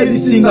 Bible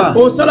yebisinga.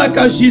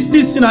 Osalaka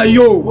justice na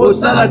yo.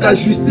 Osalaka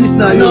justice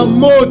na yo. Na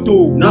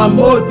moto. Na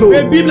moto.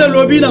 Pe Bible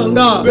lobi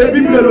nanga. Pe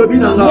Bible lobi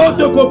nanga.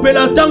 Moto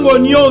kopela tango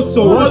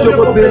nyonso. Moto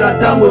kopela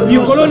tango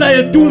nyonso. Ikolo na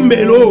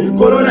etumbelo.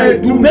 Ikolo na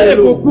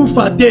etumbelo. Pe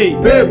kokufa te.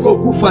 Pe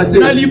kokufa te.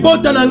 Na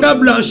libota nanga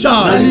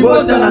Blanchard. Na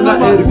libota nanga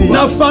Herbi.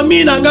 Na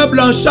famille nanga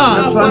Blanchard.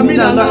 Na famille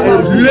nanga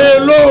Herbi.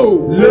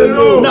 Lelo.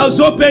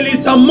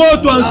 Nazopelisa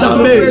moto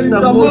anzambe.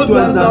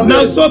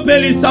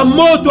 Nazopelisa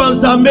moto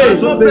anzambe.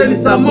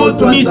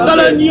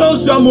 Misala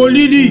nyonso ya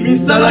molili.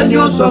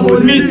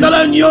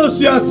 Misala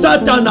nyonso ya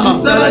satana.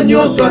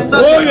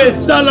 Oyo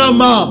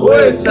esalama.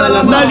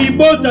 Na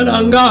libota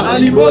nanga.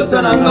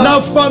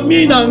 Na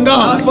famille nanga.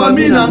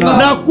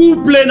 Na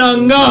couple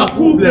nanga.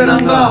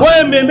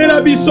 Oyo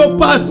memela biso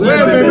pasi.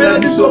 Oyo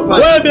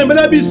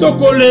memela biso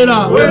kolera.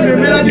 Oyo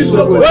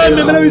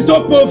memela biso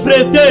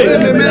pauvreté. Oyo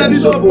memela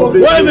biso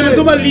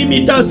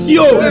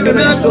limitation.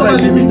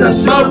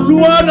 Ma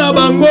loi na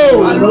bango.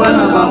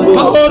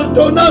 Ma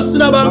ordonnance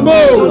na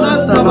bango.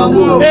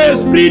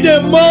 Esprit de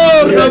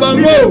mort na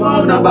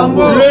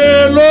bango.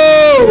 Lelo.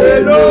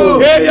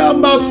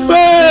 Eyamba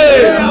fe.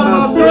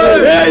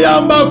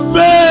 Eyamba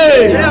fe.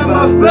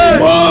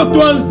 Moto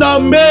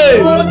anzambe.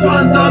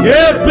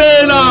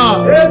 Epela.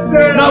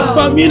 Na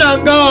famille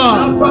nanga.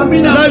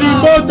 Na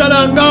libota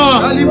nanga.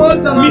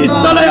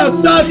 Misala ya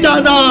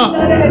satana.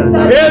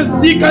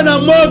 Ezika na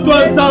moto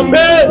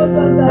anzambe.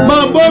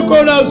 Mamboko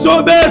na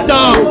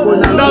zobeta.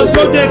 Na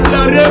zo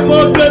déclarer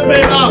moto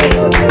epela.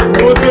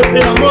 Moto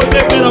epela, moto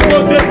epela,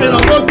 moto epela,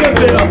 moto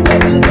epela.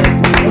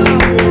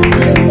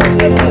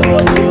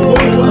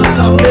 Moto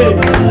anzambe.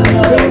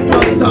 Moto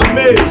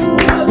anzambe.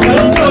 Na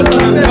libota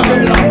nanga.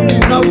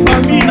 Na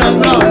famille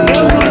nanga.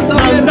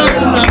 Na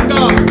ndaku nanga.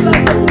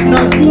 Na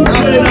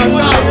couple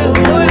nanga.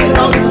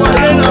 Na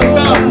foyer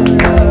nanga.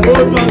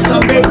 Moto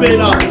anzambe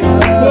epela.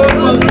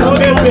 Moto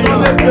anzambe epela.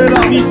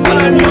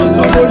 Misala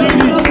nyonso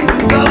molili.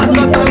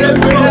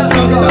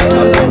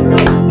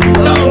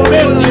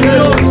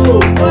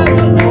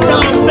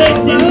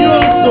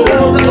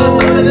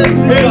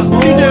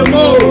 Esprit de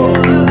mort,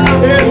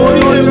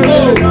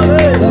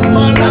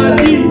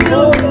 maladie,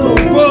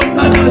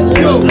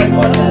 condamnation,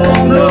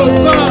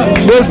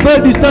 le feu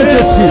du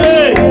Saint-Esprit,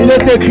 il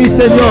est écrit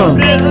Seigneur,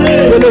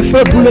 que le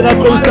feu brûlera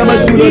constamment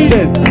sur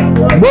l'autel.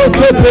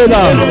 Moto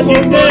pela,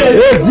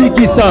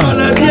 ezikisa,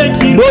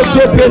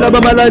 moto pela ma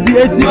maladie,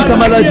 ezikisa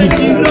maladie,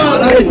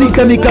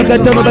 ezikisa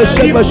mikakata ma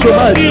chèque ma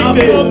chômage.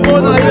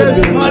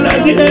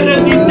 Maladie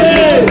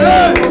héréditaire,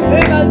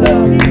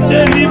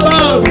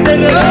 célibat,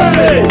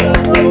 stérilité,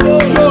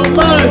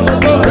 chômage,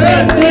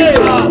 pauvreté,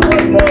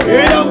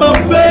 ayamba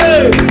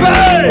fait,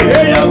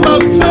 ayamba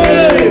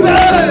fait,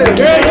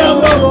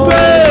 ayamba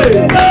fait,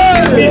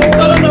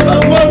 misala na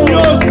bango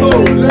nyonso,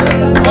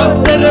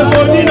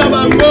 baselemoni na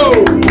bango,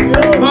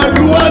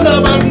 baloi na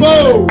bango,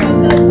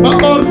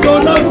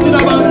 baordonnance na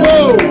bango,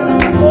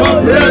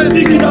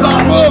 bapratique na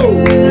bango,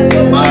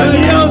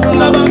 baalliance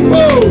na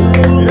bango,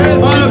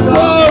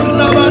 baccord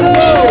na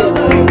bango,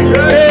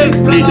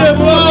 esprit de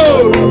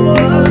mort,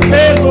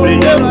 esprit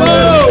de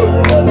mort,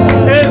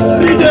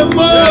 esprit de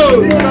mort,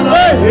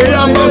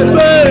 eyamba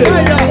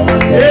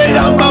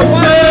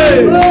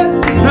fait,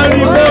 na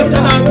libota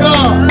nanga,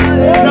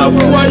 na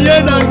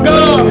foyer nanga,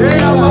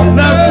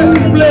 na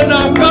couple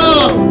nanga,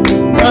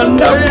 na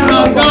ndaku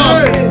nanga,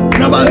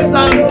 na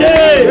basante,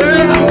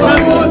 na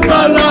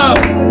mosala,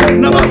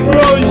 na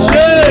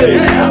baprojet,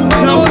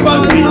 na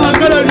famille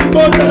nanga, na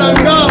libota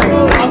nanga,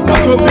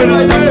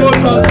 nazopelisa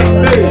moto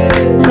anzambe,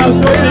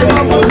 nazopelisa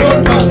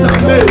moto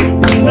anzambe,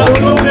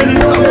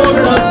 nazopelisa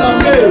moto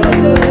anzambe,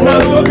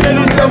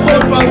 nazopelisa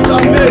moto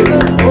anzambe,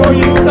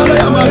 misala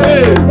ya mabe,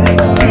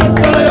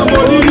 misala ya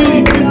molili,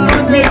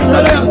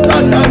 misala ya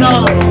satana,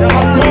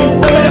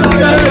 misala ya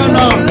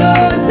satana,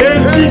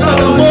 ezika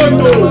na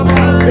moto,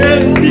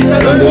 ezika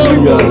na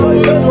moto.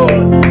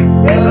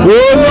 Au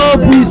nom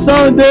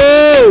puissant de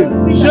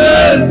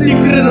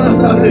Jésus-Christ de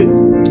Nazareth.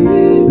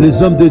 Les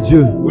hommes de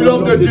Dieu. Oui,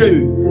 l'homme de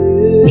Dieu.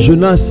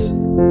 Jonas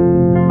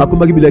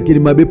akombaki bilakeli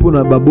mabe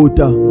pona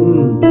babota.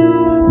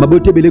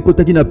 Mabota bele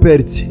kotaki na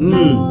perte.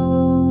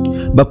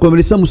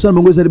 Bakomelisa musana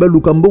bango ezali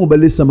baluka mbongo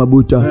balesa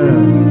mabota.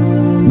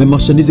 Mais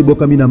marchandise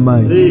bokami na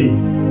mai.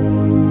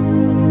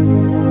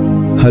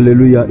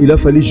 Alléluia. Il a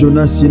fallu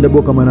Jonas yenda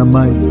bokama na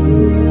mai.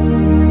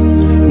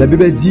 La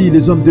Bible dit,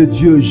 les hommes de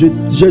Dieu,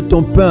 jette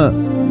ton pain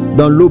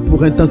dans l'eau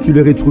pour un temps, tu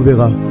le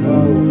retrouveras.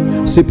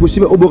 C'est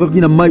possible, au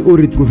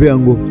retrouver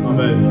Ango.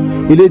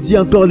 Il est dit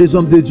encore, les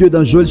hommes de Dieu,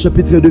 dans Joël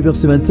chapitre 2,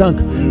 verset 25,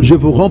 je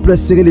vous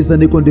remplacerai les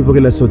années qu'on dévorait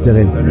la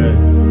sauterelle.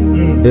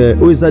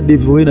 Oeza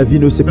dévoré na vie,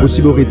 c'est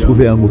possible de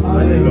retrouver Ango.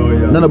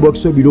 Nana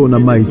boxo bilo na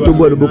mai,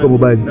 tombo le boko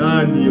mobile.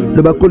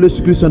 Le bakole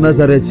Christ en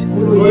Nazareth.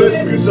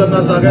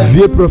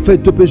 Vieux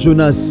prophète topé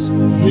Jonas.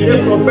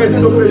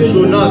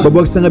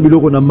 Babou sanga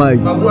bilo na mai.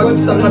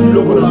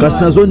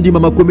 Kasna zone di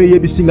mama kome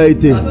yebisinga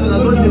été.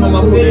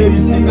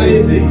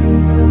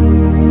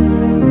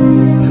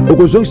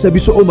 Okozong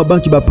sabiso o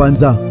mabanki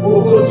bapanza.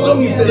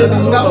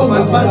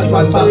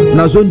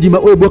 Na zone di ma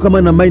o boka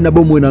mana mai na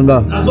bomo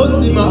nanga.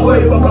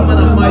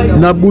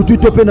 Na butu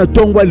tope na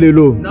tongwa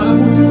lelo.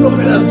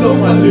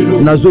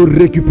 Nazo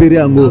récupérer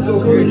ango.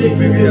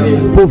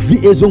 Pour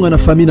vie ezonga na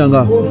famille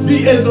nanga.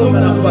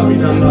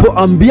 Pour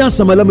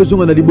ambiance mala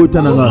mezonga na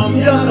libota nanga.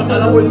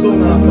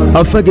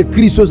 Afin que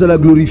Christ soit la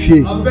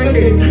glorifier.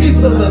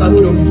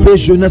 Pe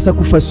Jonas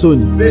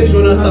akufasoni.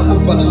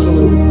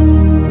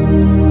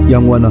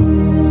 Yangwana.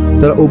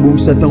 Tala obung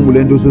satan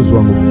mulendo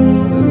zozwango.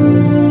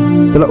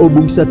 Tala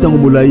obung satan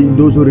mulai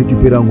ndozo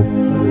récupérango.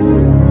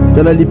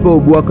 Tala lipa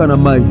obwaka na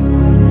mai.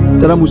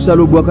 Tala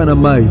musalo obwaka na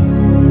mai.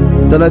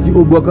 Tala vie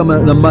obwaka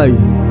na mai.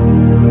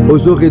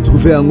 Ozo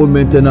retrouver ango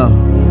maintenant.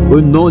 Au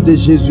nom de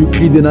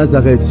Jésus-Christ de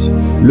Nazareth,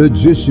 le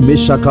Dieu sume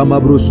shakama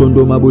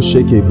brosondo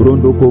mabosheke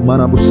brondo ko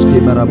manabuske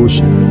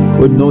manabosh.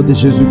 Au nom de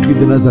Jésus-Christ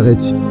de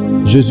Nazareth,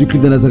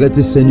 Jésus-Christ de Nazareth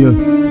Seigneur.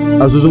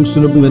 Azozong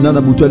sunobu maintenant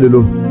na butua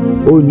lelo.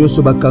 Oh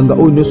nyoso bakanga,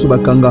 oh nyoso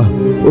bakanga,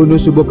 oh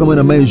nyoso bokama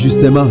na mai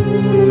justement.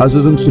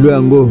 Azozong sulo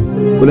yango,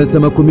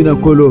 olantama komina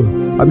kolo,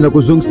 abina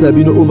kozong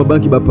sabino o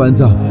mabanki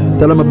bapanza.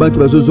 Tala mabanki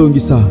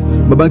bazozongisa,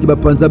 mabanki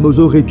bapanza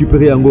bozo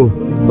récupérer yango,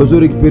 ozo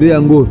récupérer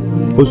yango,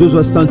 ozo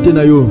zo santé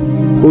na yo,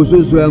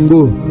 ozo zo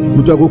yango,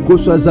 mutu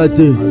akokoso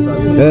azate.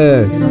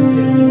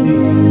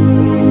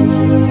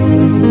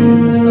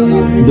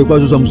 De quoi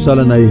zo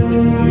musala na ye.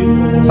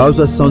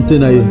 Azo santé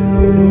na ye.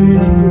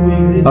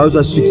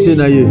 Azo succès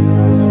na ye.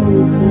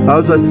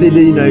 Azo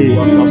CDI na ye.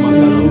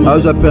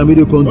 Azo permis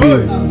de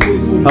conduire.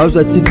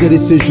 Azo titre de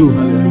séjour.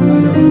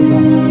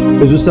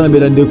 Ezo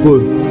samela ndeko.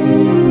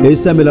 Ezo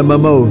samela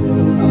mama.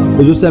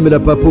 Ezo samela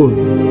papa.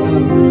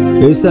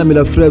 Ezo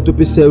samela frère to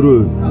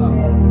pesero.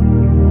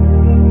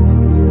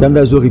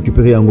 Tanda zo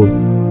récupérer yango.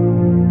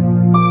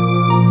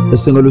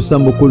 Esenga le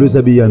sambo kolo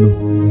zabiyano.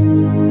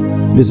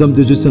 Les hommes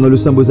de Dieu senga le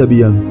sambo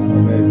zabiyano.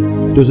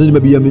 Tozo ni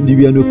mabiyano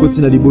ndibiyano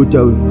koti na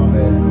libota.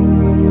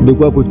 De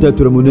quoi côté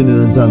tu ramonene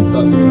na nzambe.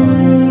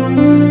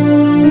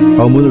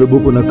 Aumona le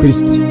boko na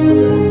Christ.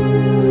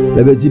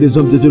 La Bible dit les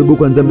hommes de Dieu le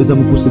boko nzambe za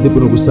mukusete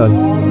pour nous sala.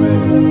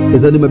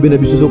 Les années mabena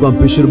biso zo ko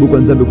empêcher le boko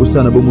nzambe ko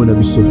sana bomo na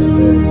biso.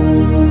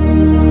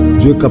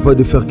 Dieu est capable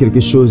de faire quelque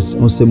chose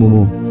en ces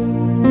moments.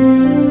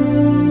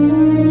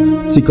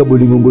 Tika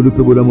bolingo le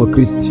pe bolamo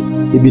Christ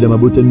et bila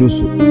mabota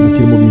nyoso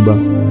mukil mobimba.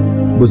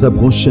 Boza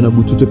brancher na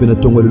butu to pe na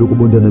tongo le ko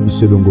bonda na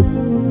biso longo.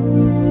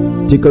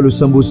 Tika le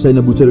sambo sai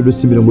na butu le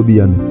similongo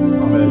biyano.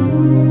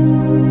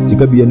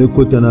 Tika biyano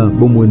kotana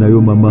bomo na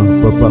yo maman,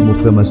 papa, mon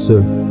frère, ma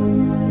soeur.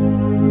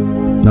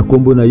 Na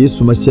kombo na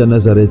Yesu Masia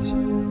Nazareth.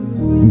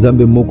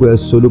 Nzambe moko ya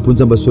solo po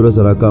nzamba solo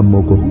zalaka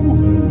moko.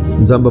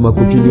 Nzamba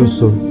makoki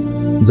nyonso.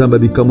 Nzamba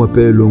bikamwa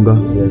pe longa.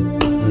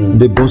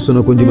 Nde bonso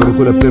na kondima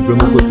lokola peuple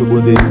moko to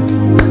bonde.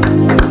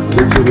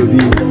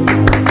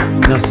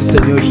 Merci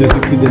Seigneur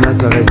Jésus-Christ de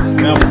Nazareth.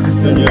 Merci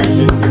Seigneur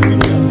Jésus-Christ de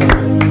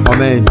Nazareth.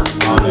 Amen.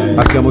 Amen.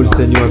 Acclamons le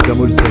Seigneur,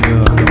 acclamons le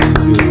Seigneur, acclamons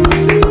Dieu.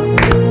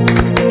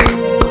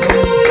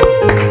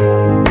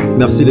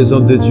 Merci les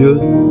hommes de Dieu.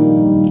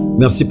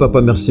 Merci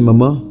papa, merci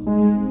maman.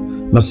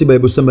 Merci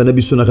Baïbosamba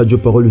Nabiso na Radio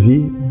Parole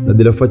Vie, na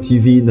de la foi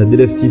TV, na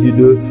DLF TV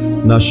 2,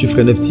 na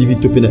CHIFFRE 9 TV,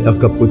 topé na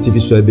RK Pro TV,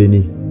 soyez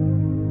bénis.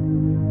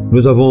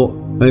 Nous avons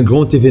un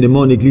grand événement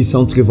en église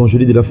centre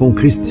évangélique de la foi en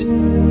Christ.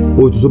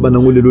 Oh, tout ça,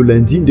 le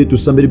lundi, de tout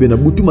ça, bien aimé,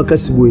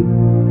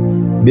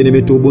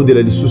 tout bon de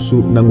la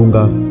Lissousou,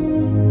 Nangonga.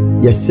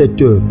 Il y a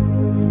 7 heures.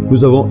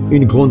 Nous avons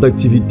une grande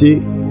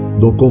activité,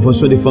 donc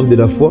convention des femmes de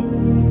la foi.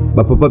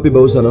 Papa,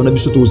 on a mis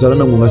surtout aux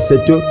Alana, on a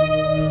 7 heures.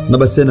 On a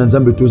passé un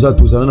ensemble de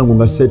on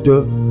a 7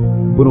 heures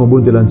pour nous bon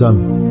de l'ensemble.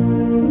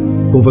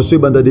 Convention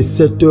de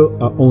 7 heures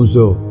à 11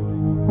 heures.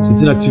 C'est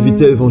une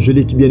activité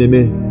évangélique bien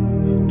aimée.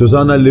 Tous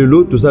en a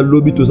lelo, tous en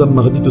lobby, tous en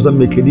mardi, tous en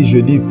mercredi,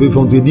 jeudi, puis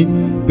vendredi,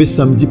 puis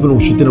samedi pour nous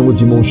chuter dans le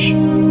dimanche.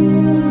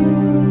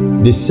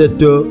 De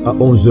 7h à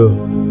 11h.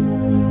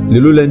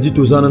 Le lundi,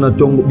 tous en a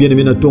tongo, bien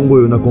aimé na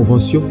tongo, na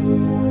convention.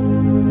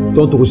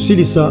 Tant aussi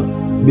lisa,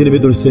 bien aimé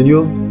dans le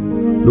Seigneur.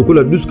 Le coup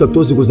la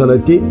 12-14 vous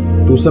allez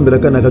tous en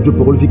belaka na radio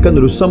parole vicane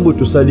le sambo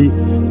tout sali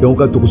et on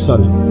tout sal.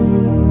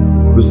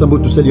 Le sambo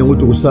tout sali on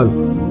tout sal.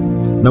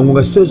 Na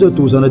ngonga 16h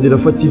tous en a de la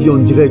foi TV en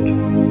direct.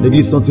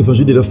 L'église centre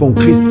évangélique de la foi en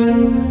Christ.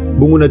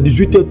 Bon, on a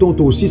 18h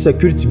tonto aussi sa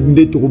culte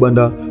bundé to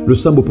Rubanda le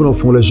sambo pour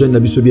enfant la jeune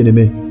nabiso bien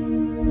aimé.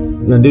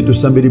 Yandé to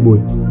sambeli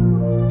boy.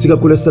 Tika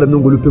kola salam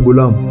nongo le pe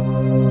bolam.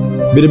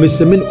 Mais les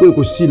semaines où est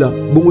aussi là,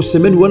 bon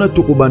semaine wana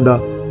to Rubanda.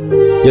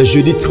 Il y a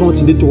jeudi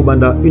 30 de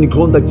Tourbanda, une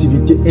grande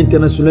activité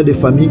internationale des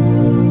familles.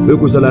 Et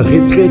que la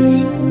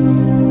retraite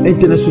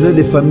internationale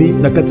des familles,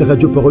 na kati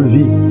radio Parole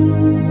Vie.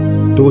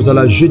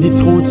 Tozala jeudi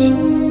 30,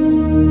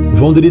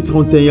 vendredi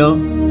 31,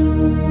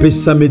 et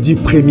samedi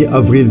 1er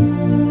avril.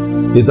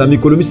 Les amis,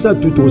 Kolomisa,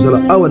 tout tozala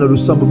awana le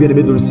sambo bien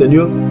aimé dans le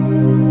Seigneur.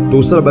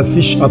 Tozala ba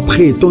fiche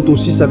après, tant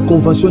aussi sa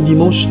convention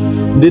dimanche.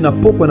 De na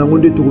poko na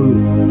monde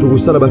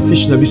tozala ba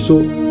fiche na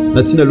biso.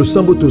 Natina le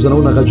sambo tozala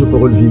na radio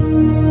Parole Vie.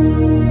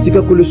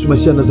 Tika kole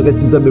sumasia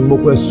Nazareth nzambe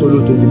moko ya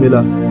solo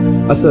tondimela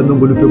asala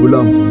nongo le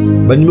pebolam.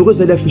 Ba numéro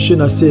zali affiché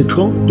na ce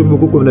écran to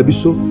boko comme na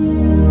biso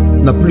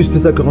na plus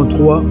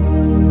 243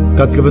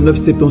 89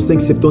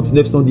 75 70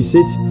 917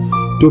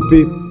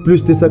 topé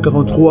plus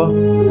 243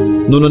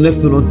 99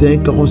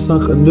 91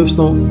 45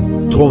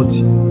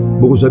 930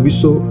 boko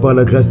zabiso par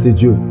la grâce de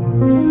Dieu.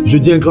 Je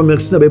dis un grand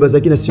merci na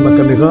Bazaki na sima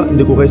caméra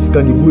ndeko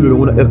Reskani Boule le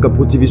ngona RK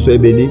Pro TV soyez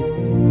béni.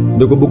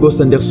 Ndeko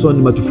Bogos Anderson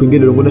matufenge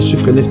le ngona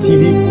chiffre 9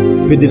 TV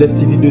PDLF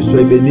TV 2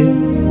 soyez béni.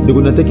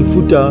 Ndeko Nataki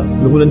Futa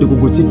le ngona ndeko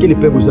Goti ke le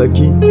père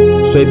Bozaki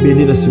soyez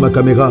béni na sima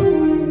caméra.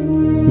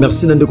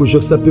 Merci na ndeko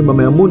Joksa pe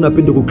mama ya mona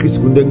pe ndeko Chris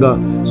Kundenga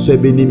soyez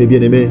béni mes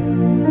bien-aimés.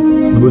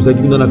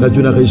 Bozaki dans la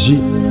radio na régie.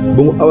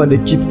 Bon awa na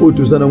équipe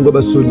autozana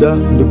ngaba soda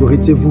ndeko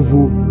Retier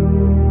Vouvou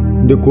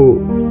ndeko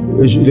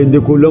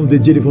l'homme de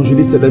Dieu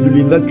l'évangéliste la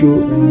Lulinga que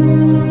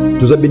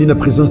tous a béni la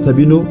présence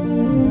tabino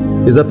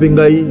les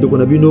apengai ndeko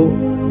nabino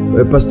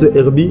pasteur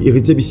Herbie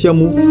héritier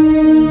Bisiamu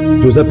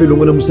tous appelons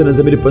ngona musa na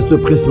nzambe le pasteur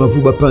Prince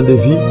Mavuba pan de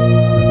vie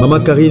mama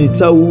Karine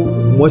Tsaou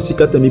moi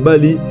sikata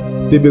mibali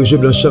pe berger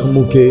Blanchard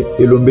Moke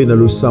et lombe na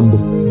losambo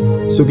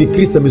ce que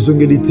Christ a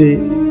mezongelité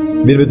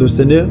bien dans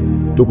Seigneur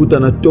tokuta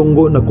na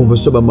tongo na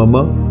convention ba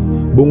mama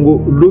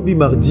bongo lobby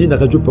mardi na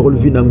radio Parole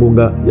Vie na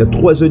Ngonga il y a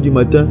 3h du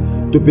matin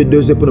topé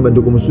 2h pour na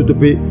bande comme sous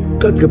topé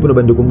 4h pour na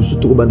bande comme sous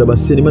to bande ba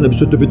cinéma na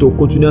biso topé to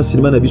continuer en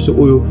cinéma na biso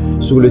oyo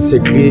sur le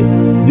secret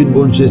d'une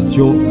bonne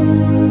gestion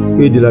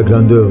et de la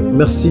grandeur.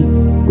 Merci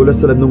kola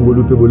salam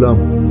ngolo pe bolam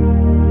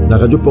na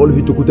radio Parole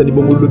Vie to kutani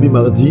bongo lobby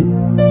mardi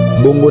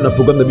bongo na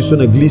programme na biso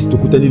na église to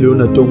kutani le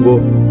na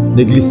tongo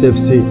l'église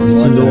FC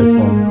sinon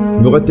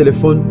numéro de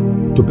téléphone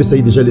topé ça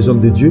y déjà les hommes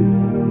de Dieu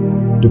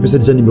topé ça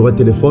déjà numéro de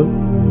téléphone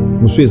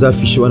monsieur est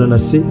affiché wana na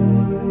C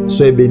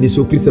soyez bénis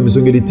sur Christ à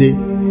maisongalité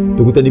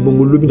tokutani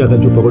bongo lobi na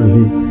radio Parole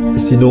Vie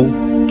sinon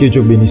que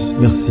Dieu bénisse.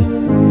 Merci.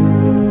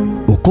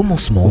 Au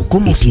commencement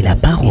était la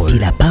parole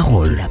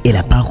et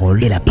la parole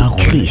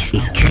Christ.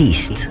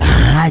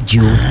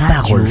 Radio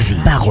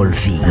Parole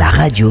Vie, la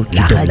radio qui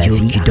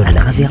donne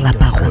la vie à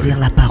travers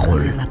la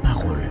parole.